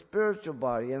there is a spiritual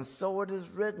body. And so it is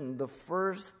written, the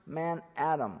first man,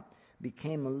 Adam,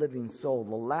 became a living soul.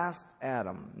 The last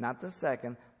Adam, not the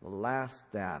second, the last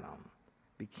Adam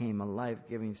became a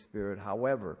life-giving spirit.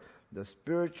 However, the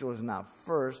spiritual is not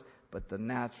first, but the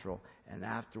natural, and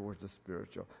afterwards the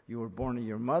spiritual. You were born of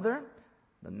your mother,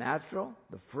 the natural,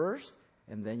 the first,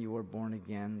 and then you were born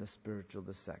again, the spiritual,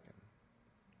 the second.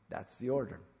 That's the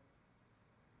order.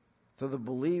 So the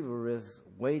believer is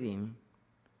waiting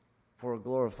for a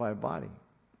glorified body.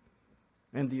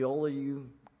 And the older you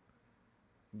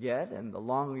get and the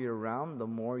longer you're around, the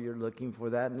more you're looking for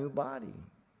that new body.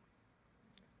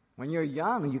 When you're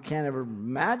young, you can't ever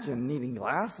imagine needing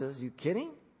glasses. You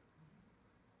kidding?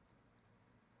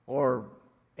 Or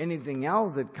anything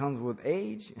else that comes with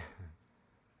age.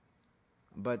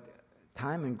 But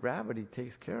time and gravity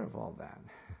takes care of all that.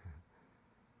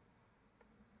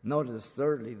 Notice,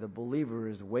 thirdly, the believer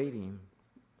is waiting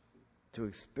to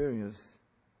experience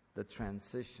the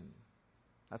transition.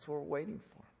 That's what we're waiting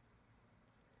for.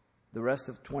 The rest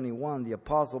of 21, the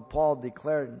Apostle Paul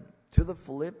declared to the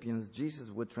Philippians, Jesus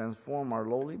would transform our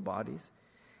lowly bodies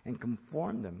and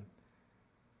conform them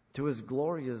to His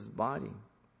glorious body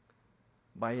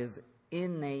by His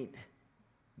innate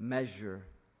measure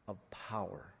of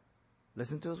power.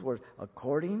 Listen to His words.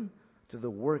 According to the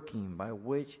working by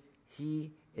which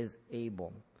He is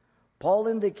able. Paul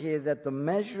indicated that the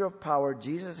measure of power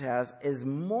Jesus has is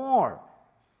more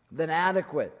than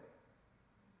adequate.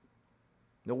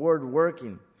 The word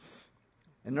working,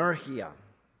 energia.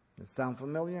 Does it sound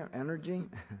familiar? Energy?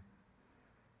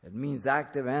 It means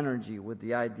active energy with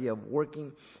the idea of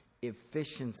working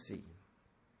efficiency.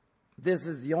 This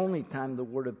is the only time the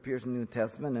word appears in the New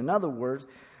Testament. In other words,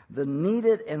 the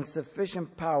needed and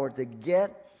sufficient power to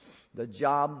get the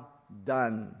job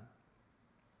done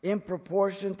in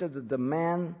proportion to the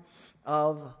demand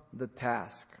of the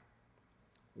task.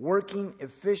 Working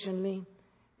efficiently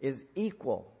is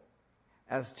equal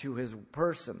as to his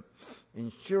person,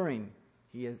 ensuring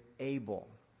he is able.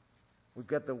 We've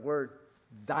got the word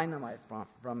dynamite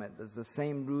from it. It's the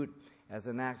same root as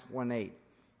in Acts 1:8.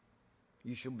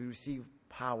 You shall receive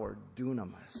power,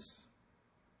 dunamis.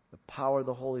 The power of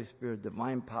the Holy Spirit,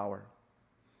 divine power.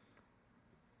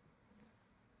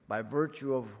 By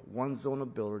virtue of one's own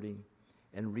ability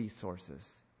and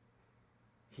resources.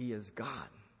 He is God.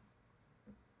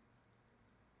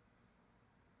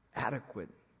 Adequate,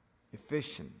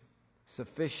 efficient,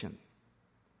 sufficient,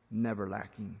 never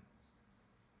lacking.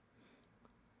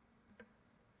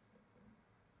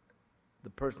 The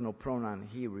personal pronoun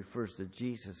he refers to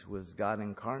Jesus, who is God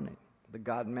incarnate, the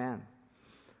God-man,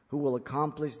 who will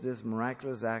accomplish this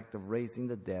miraculous act of raising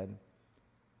the dead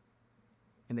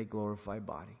in a glorified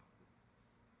body.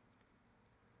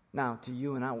 Now, to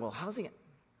you and I, well, how's he?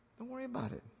 Don't worry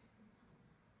about it.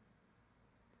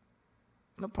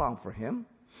 No problem for him.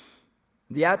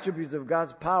 The attributes of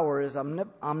God's power is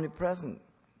omnipresent.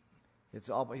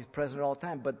 He's present all the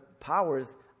time, but power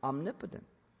is omnipotent.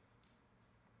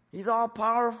 He's all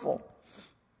powerful.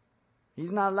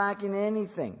 He's not lacking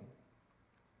anything.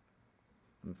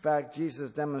 In fact,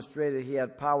 Jesus demonstrated he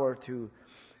had power to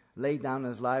lay down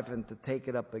his life and to take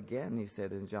it up again, he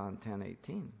said in John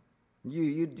 10:18.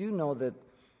 You do know that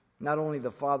not only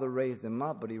the Father raised him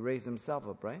up, but he raised himself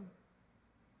up, right?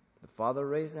 The Father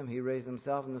raised him, he raised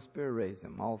himself, and the Spirit raised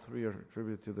him. All three are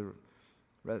attributed to the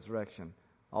resurrection.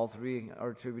 All three are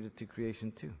attributed to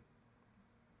creation too.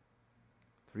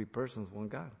 Three persons, one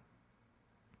God.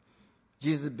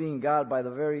 Jesus, being God, by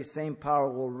the very same power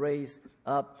will raise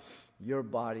up your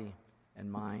body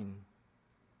and mine.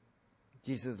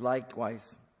 Jesus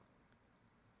likewise,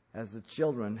 as the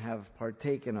children have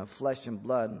partaken of flesh and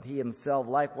blood, he himself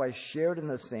likewise shared in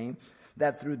the same,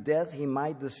 that through death he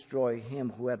might destroy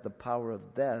him who had the power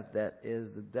of death, that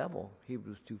is the devil.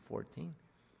 Hebrews 2:14.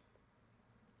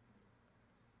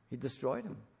 He destroyed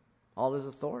him, all his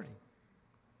authority.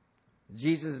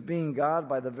 Jesus, being God,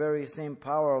 by the very same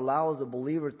power allows the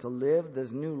believer to live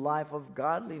this new life of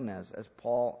godliness, as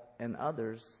Paul and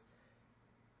others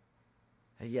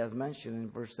he has mentioned in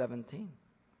verse 17.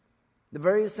 The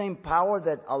very same power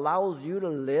that allows you to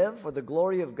live for the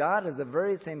glory of God is the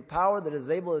very same power that is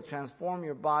able to transform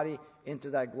your body into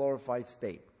that glorified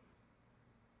state.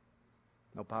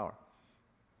 No power.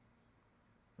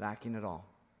 Lacking at all.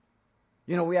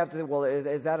 You know, we have to, well,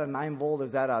 is that a 9 volt?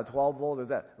 Is that a 12 volt? Is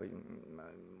that,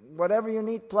 whatever you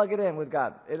need, plug it in with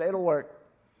God. It'll work.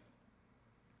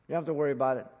 You don't have to worry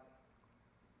about it.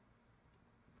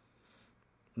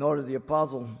 Nor did the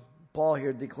Apostle Paul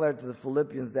here declared to the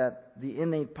Philippians that the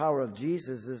innate power of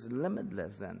Jesus is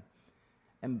limitless then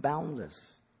and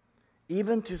boundless,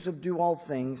 even to subdue all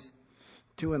things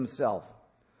to himself.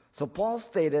 So Paul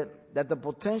stated that the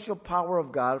potential power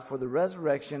of God for the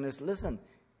resurrection is, listen,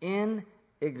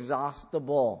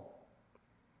 inexhaustible.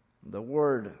 The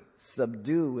word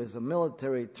subdue is a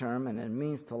military term, and it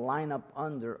means to line up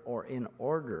under or in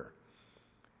order.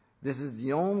 This is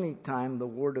the only time the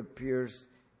word appears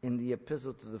in the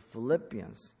epistle to the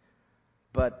Philippians.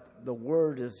 But the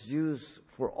word is used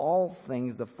for all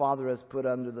things the Father has put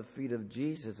under the feet of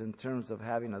Jesus in terms of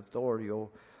having authority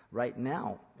right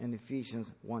now in Ephesians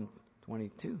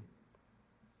 1:22.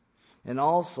 And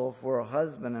also for a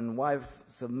husband and wife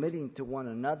submitting to one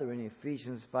another in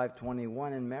Ephesians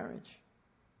 5:21 in marriage.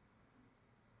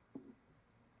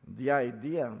 The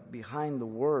idea behind the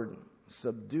word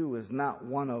subdue is not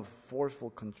one of forceful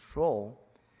control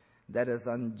that is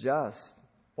unjust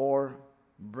or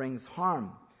brings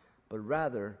harm, but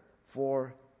rather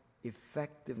for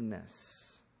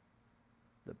effectiveness.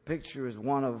 The picture is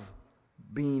one of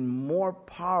being more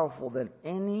powerful than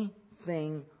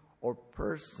anything or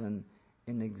person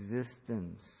in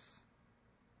existence.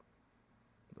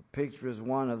 The picture is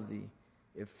one of the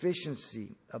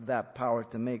efficiency of that power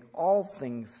to make all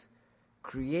things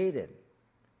created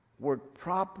work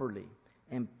properly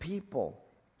and people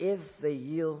if they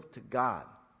yield to God.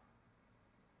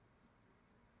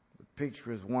 The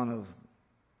picture is one of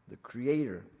the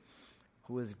Creator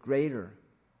who is greater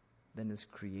than His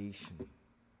creation.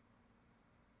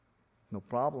 No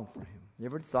problem for Him. You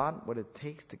ever thought what it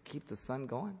takes to keep the sun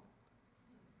going?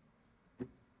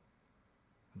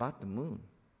 About the moon.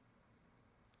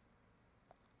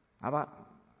 How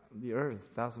about the earth,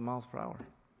 1,000 miles per hour?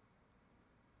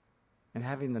 And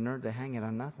having the nerve to hang it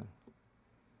on nothing.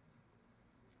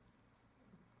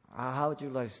 How would you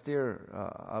like to steer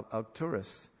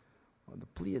Arcturus or the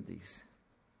Pleiades?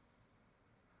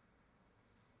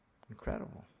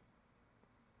 Incredible.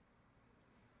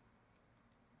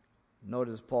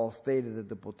 Notice Paul stated that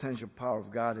the potential power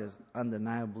of God is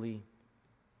undeniably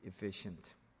efficient.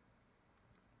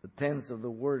 The tense of the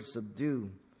word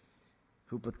subdue,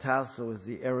 hupotasso, is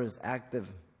the aorist active.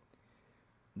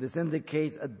 This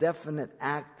indicates a definite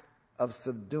act of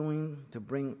subduing to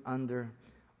bring under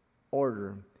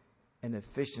order and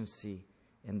efficiency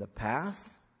in the past,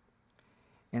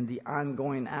 and the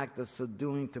ongoing act of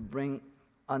subduing to bring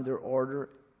under order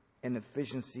and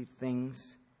efficiency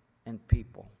things and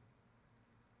people.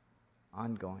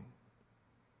 Ongoing.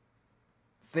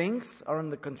 Things are in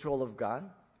the control of God.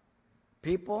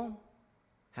 People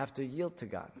have to yield to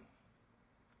God.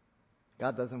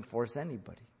 God doesn't force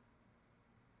anybody.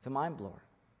 It's a mind blower.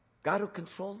 God who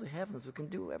controls the heavens, who can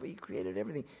do whatever, He created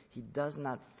everything. He does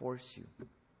not force you.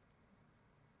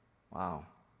 Wow.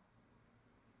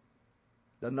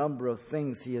 The number of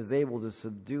things He is able to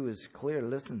subdue is clear.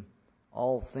 Listen,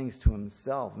 all things to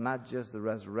Himself, not just the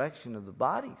resurrection of the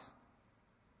bodies.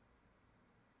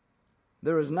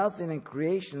 There is nothing in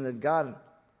creation that God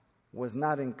was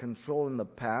not in control in the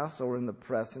past or in the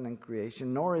present in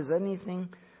creation, nor is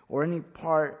anything or any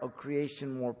part of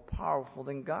creation more powerful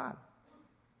than God.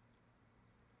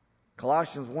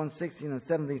 Colossians 1:16 and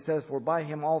 17 says, "For by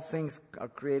Him all things are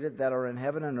created that are in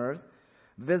heaven and earth,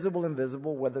 visible,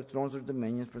 invisible, whether thrones or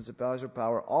dominions, principalities or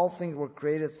power. All things were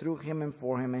created through him and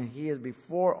for him, and he is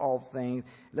before all things.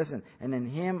 Listen, and in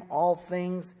him all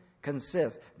things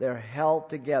consist. They're held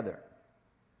together.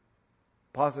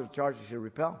 Positive charges should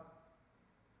repel.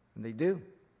 And they do.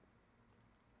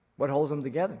 What holds them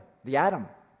together? The atom.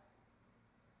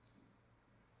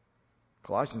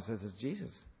 Colossians says it's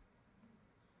Jesus.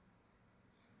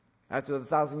 After the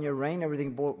 1,000-year reign,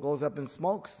 everything goes up in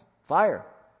smokes. Fire.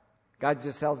 God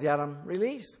just tells the atom,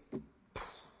 release.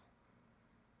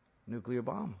 Nuclear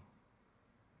bomb.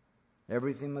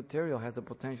 Everything material has a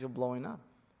potential of blowing up.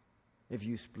 If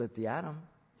you split the atom,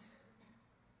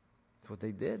 that's what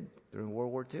they did during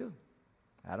World War II.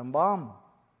 Atom bomb.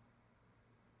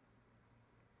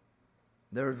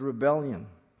 There is rebellion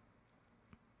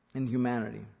in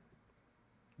humanity.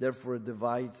 Therefore, it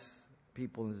divides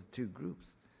people into two groups.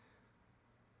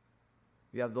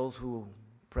 You have those who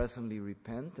presently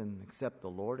repent and accept the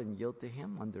Lord and yield to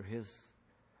him under his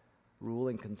rule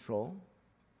and control,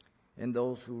 and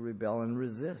those who rebel and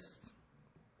resist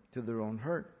to their own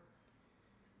hurt.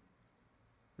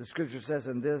 The scripture says,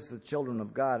 in this, the children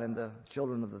of God and the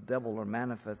children of the devil are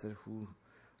manifested.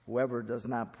 Whoever does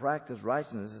not practice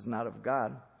righteousness is not of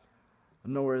God,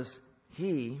 nor is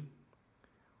he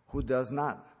who does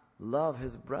not love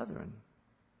his brethren.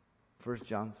 1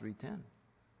 John 3:10.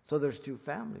 So there's two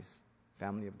families.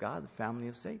 Family of God, the family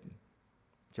of Satan.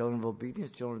 Children of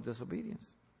obedience, children of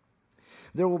disobedience.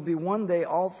 There will be one day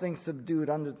all things subdued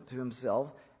unto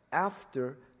himself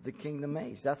after the kingdom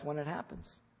age. That's when it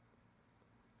happens.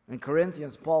 In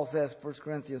Corinthians, Paul says, 1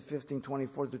 Corinthians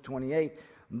 15:24-28,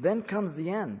 then comes the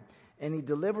end, and he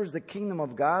delivers the kingdom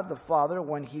of God the Father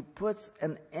when he puts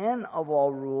an end of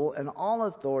all rule and all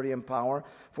authority and power,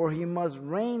 for he must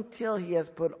reign till he has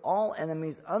put all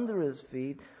enemies under his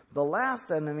feet. The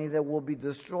last enemy that will be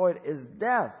destroyed is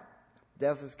death.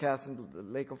 Death is cast into the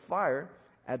lake of fire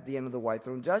at the end of the white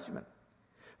throne judgment.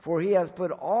 For he has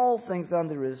put all things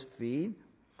under his feet.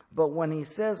 But when he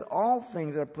says all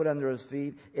things are put under his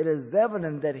feet, it is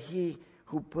evident that he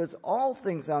who puts all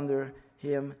things under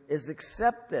him is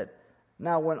accepted.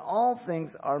 Now when all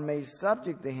things are made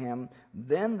subject to him,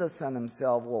 then the Son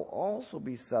himself will also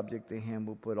be subject to him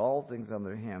who put all things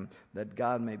under him, that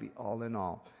God may be all in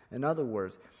all. In other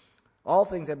words, all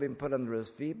things have been put under his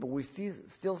feet, but we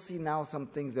still see now some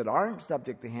things that aren't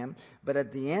subject to him. But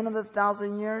at the end of the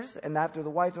 1,000 years, and after the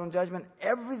white throne judgment,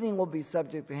 everything will be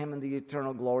subject to him in the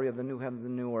eternal glory of the new heavens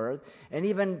and new earth. And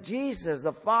even Jesus,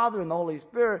 the Father and the Holy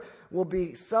Spirit, will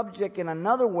be subject in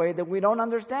another way that we don't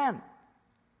understand.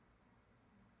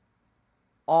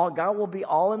 God will be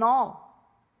all in all.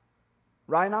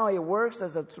 Right now, he works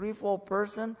as a threefold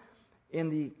person in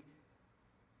the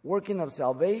working of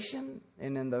salvation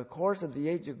and in the course of the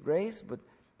age of grace, but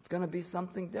it's going to be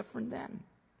something different then.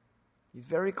 He's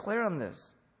very clear on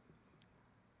this.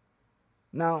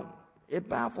 Now, it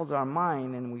baffles our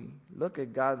mind, and we look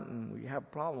at God and we have a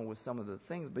problem with some of the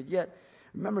things, but yet,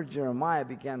 remember Jeremiah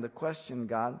began to question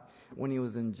God when he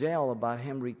was in jail about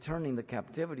him returning the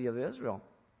captivity of Israel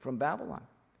from Babylon.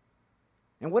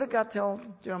 And what did God tell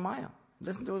Jeremiah?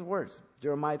 Listen to his words.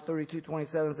 Jeremiah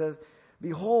 32:27 says,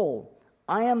 behold,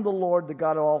 I am the Lord, the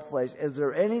God of all flesh. Is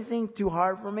there anything too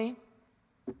hard for me?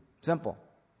 Simple.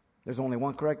 There's only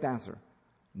one correct answer.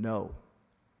 No.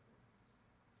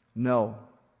 No.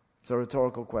 It's a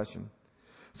rhetorical question.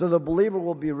 So the believer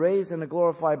will be raised in a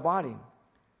glorified body.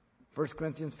 1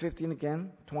 Corinthians 15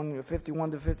 again,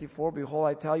 51-54. Behold,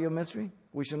 I tell you a mystery.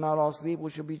 We shall not all sleep. We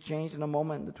shall be changed in a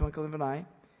moment, in the twinkling of an eye.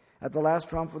 At the last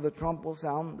trump, for the trump will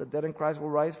sound. The dead in Christ will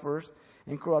rise first,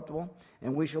 incorruptible,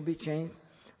 and we shall be changed.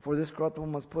 For this corruptible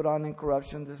must put on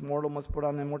incorruption, this mortal must put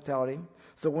on immortality.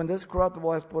 So when this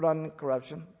corruptible has put on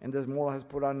incorruption, and this mortal has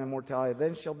put on immortality,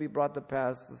 then shall be brought to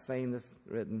pass the saying that's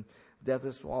written, death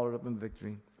is swallowed up in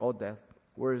victory. O death,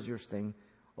 where is your sting?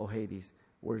 O Hades,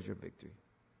 where is your victory?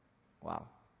 Wow.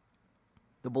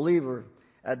 The believer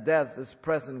at death is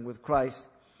present with Christ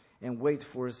and waits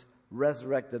for his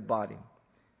resurrected body.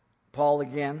 Paul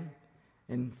again,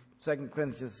 in 2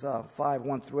 Corinthians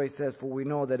 5:1-8 says, for we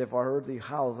know that if our earthly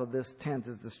house of this tent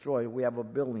is destroyed, we have a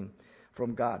building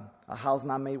from God, a house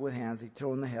not made with hands,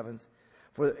 eternal in the heavens.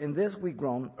 For in this we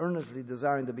groan, earnestly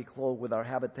desiring to be clothed with our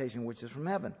habitation which is from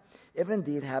heaven. If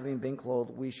indeed, having been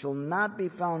clothed, we shall not be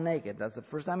found naked. That's the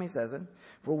first time he says it.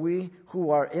 For we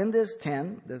who are in this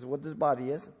tent, this is what this body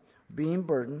is, being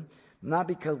burdened, not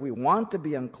because we want to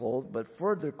be unclothed, but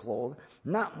further clothed,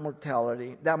 not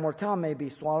mortality, that mortality may be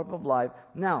swallowed up of life.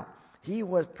 Now, he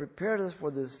who has prepared us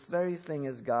for this very thing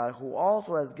is God, who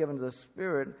also has given the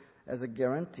Spirit as a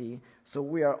guarantee. So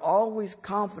we are always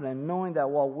confident knowing that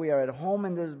while we are at home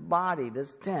in this body,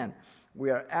 this tent, we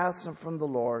are absent from the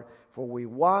Lord, for we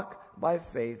walk by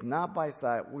faith, not by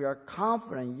sight. We are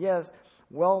confident, yes,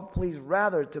 well pleased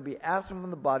rather to be absent from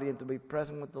the body and to be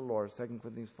present with the Lord. 2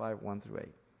 Corinthians 5, 1 through 8.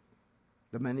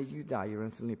 The minute you die, you're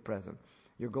instantly present.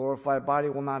 Your glorified body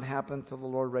will not happen until the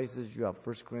Lord raises you up.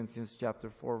 1 Corinthians chapter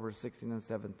 4, verse 16 and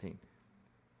 17.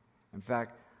 In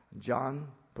fact, John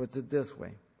puts it this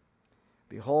way.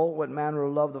 Behold, what manner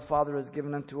of love the Father has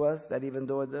given unto us, that even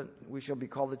though we shall be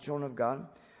called the children of God.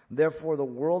 Therefore the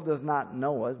world does not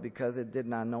know us, because it did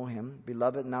not know him.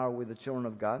 Beloved, now are we the children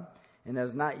of God, and it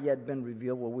has not yet been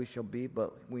revealed what we shall be.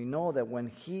 But we know that when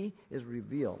he is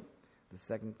revealed, the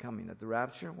second coming, at the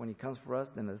rapture, when he comes for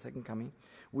us, then at the second coming,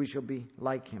 we shall be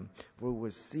like him. For we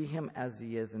will see him as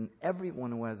he is, and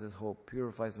everyone who has this hope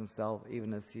purifies himself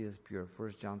even as he is pure.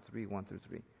 1 John 3, 1 through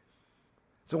 3.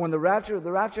 So when the rapture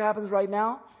happens right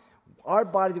now, our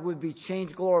body would be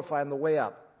changed, glorified on the way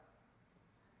up.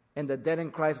 And the dead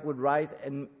in Christ would rise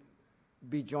and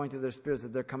be joined to their spirits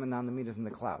as they're coming down to meet us in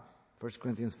the cloud. 1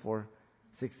 Corinthians 4,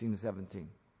 16 to 17.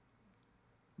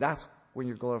 That's when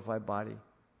your glorified body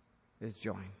is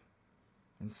joined.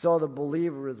 And so the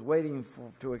believer is waiting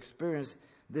to experience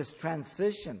this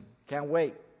transition. Can't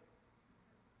wait.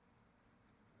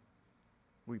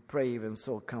 We pray even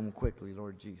so, come quickly,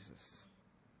 Lord Jesus.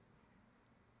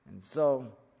 And so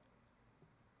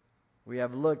we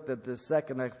have looked at the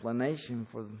second explanation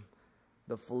for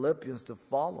the Philippians to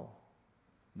follow.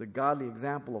 The godly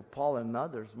example of Paul and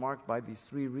others marked by these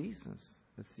three reasons.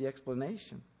 It's the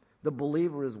explanation. The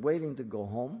believer is waiting to go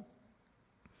home.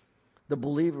 The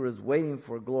believer is waiting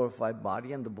for a glorified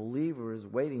body, and the believer is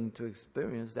waiting to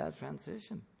experience that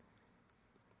transition.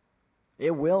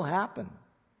 It will happen.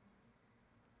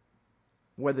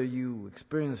 Whether you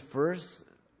experience first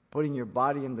putting your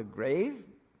body in the grave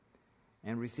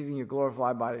and receiving your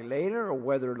glorified body later, or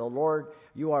whether the Lord,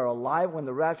 you are alive when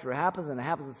the rapture happens and it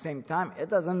happens at the same time, it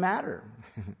doesn't matter.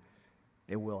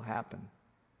 It will happen.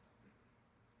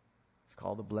 It's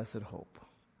called the blessed hope.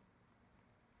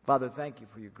 Father, thank you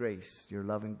for your grace, your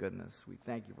love and goodness. We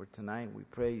thank you for tonight. We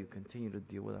pray you continue to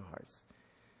deal with our hearts.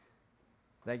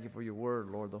 Thank you for your word,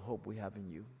 Lord, the hope we have in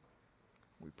you.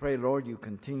 We pray, Lord, you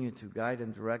continue to guide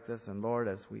and direct us, and Lord,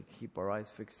 as we keep our eyes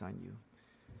fixed on you.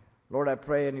 Lord, I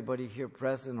pray anybody here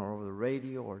present or over the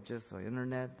radio or just the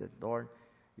internet, that, Lord,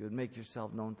 you would make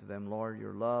yourself known to them, Lord,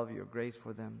 your love, your grace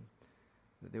for them,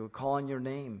 that they would call on your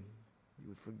name. You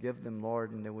would forgive them,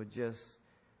 Lord, and they would just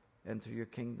enter your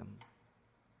kingdom.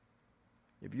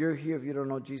 If you're here, if you don't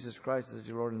know Jesus Christ as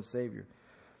your Lord and Savior,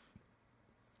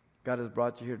 God has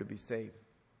brought you here to be saved.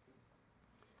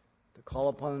 To call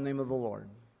upon the name of the Lord,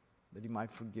 that he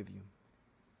might forgive you.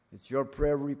 It's your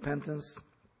prayer of repentance.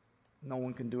 No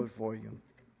one can do it for you.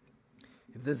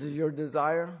 If this is your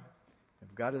desire,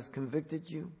 if God has convicted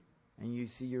you, and you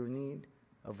see your need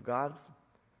of God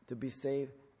to be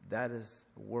saved, that is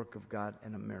a work of God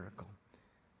and a miracle.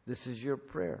 This is your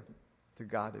prayer to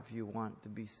God if you want to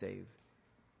be saved.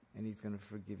 And he's going to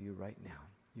forgive you right now.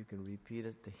 You can repeat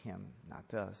it to him, not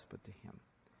to us, but to him.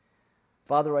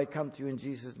 Father, I come to you in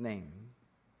Jesus' name.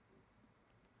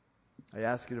 I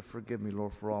ask you to forgive me,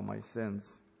 Lord, for all my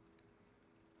sins.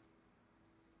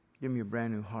 Give me a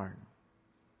brand new heart.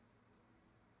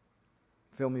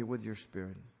 Fill me with your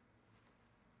Spirit.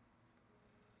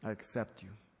 I accept you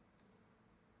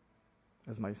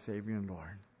as my Savior and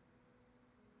Lord.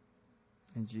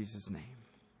 In Jesus' name.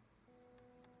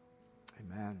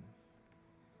 Amen.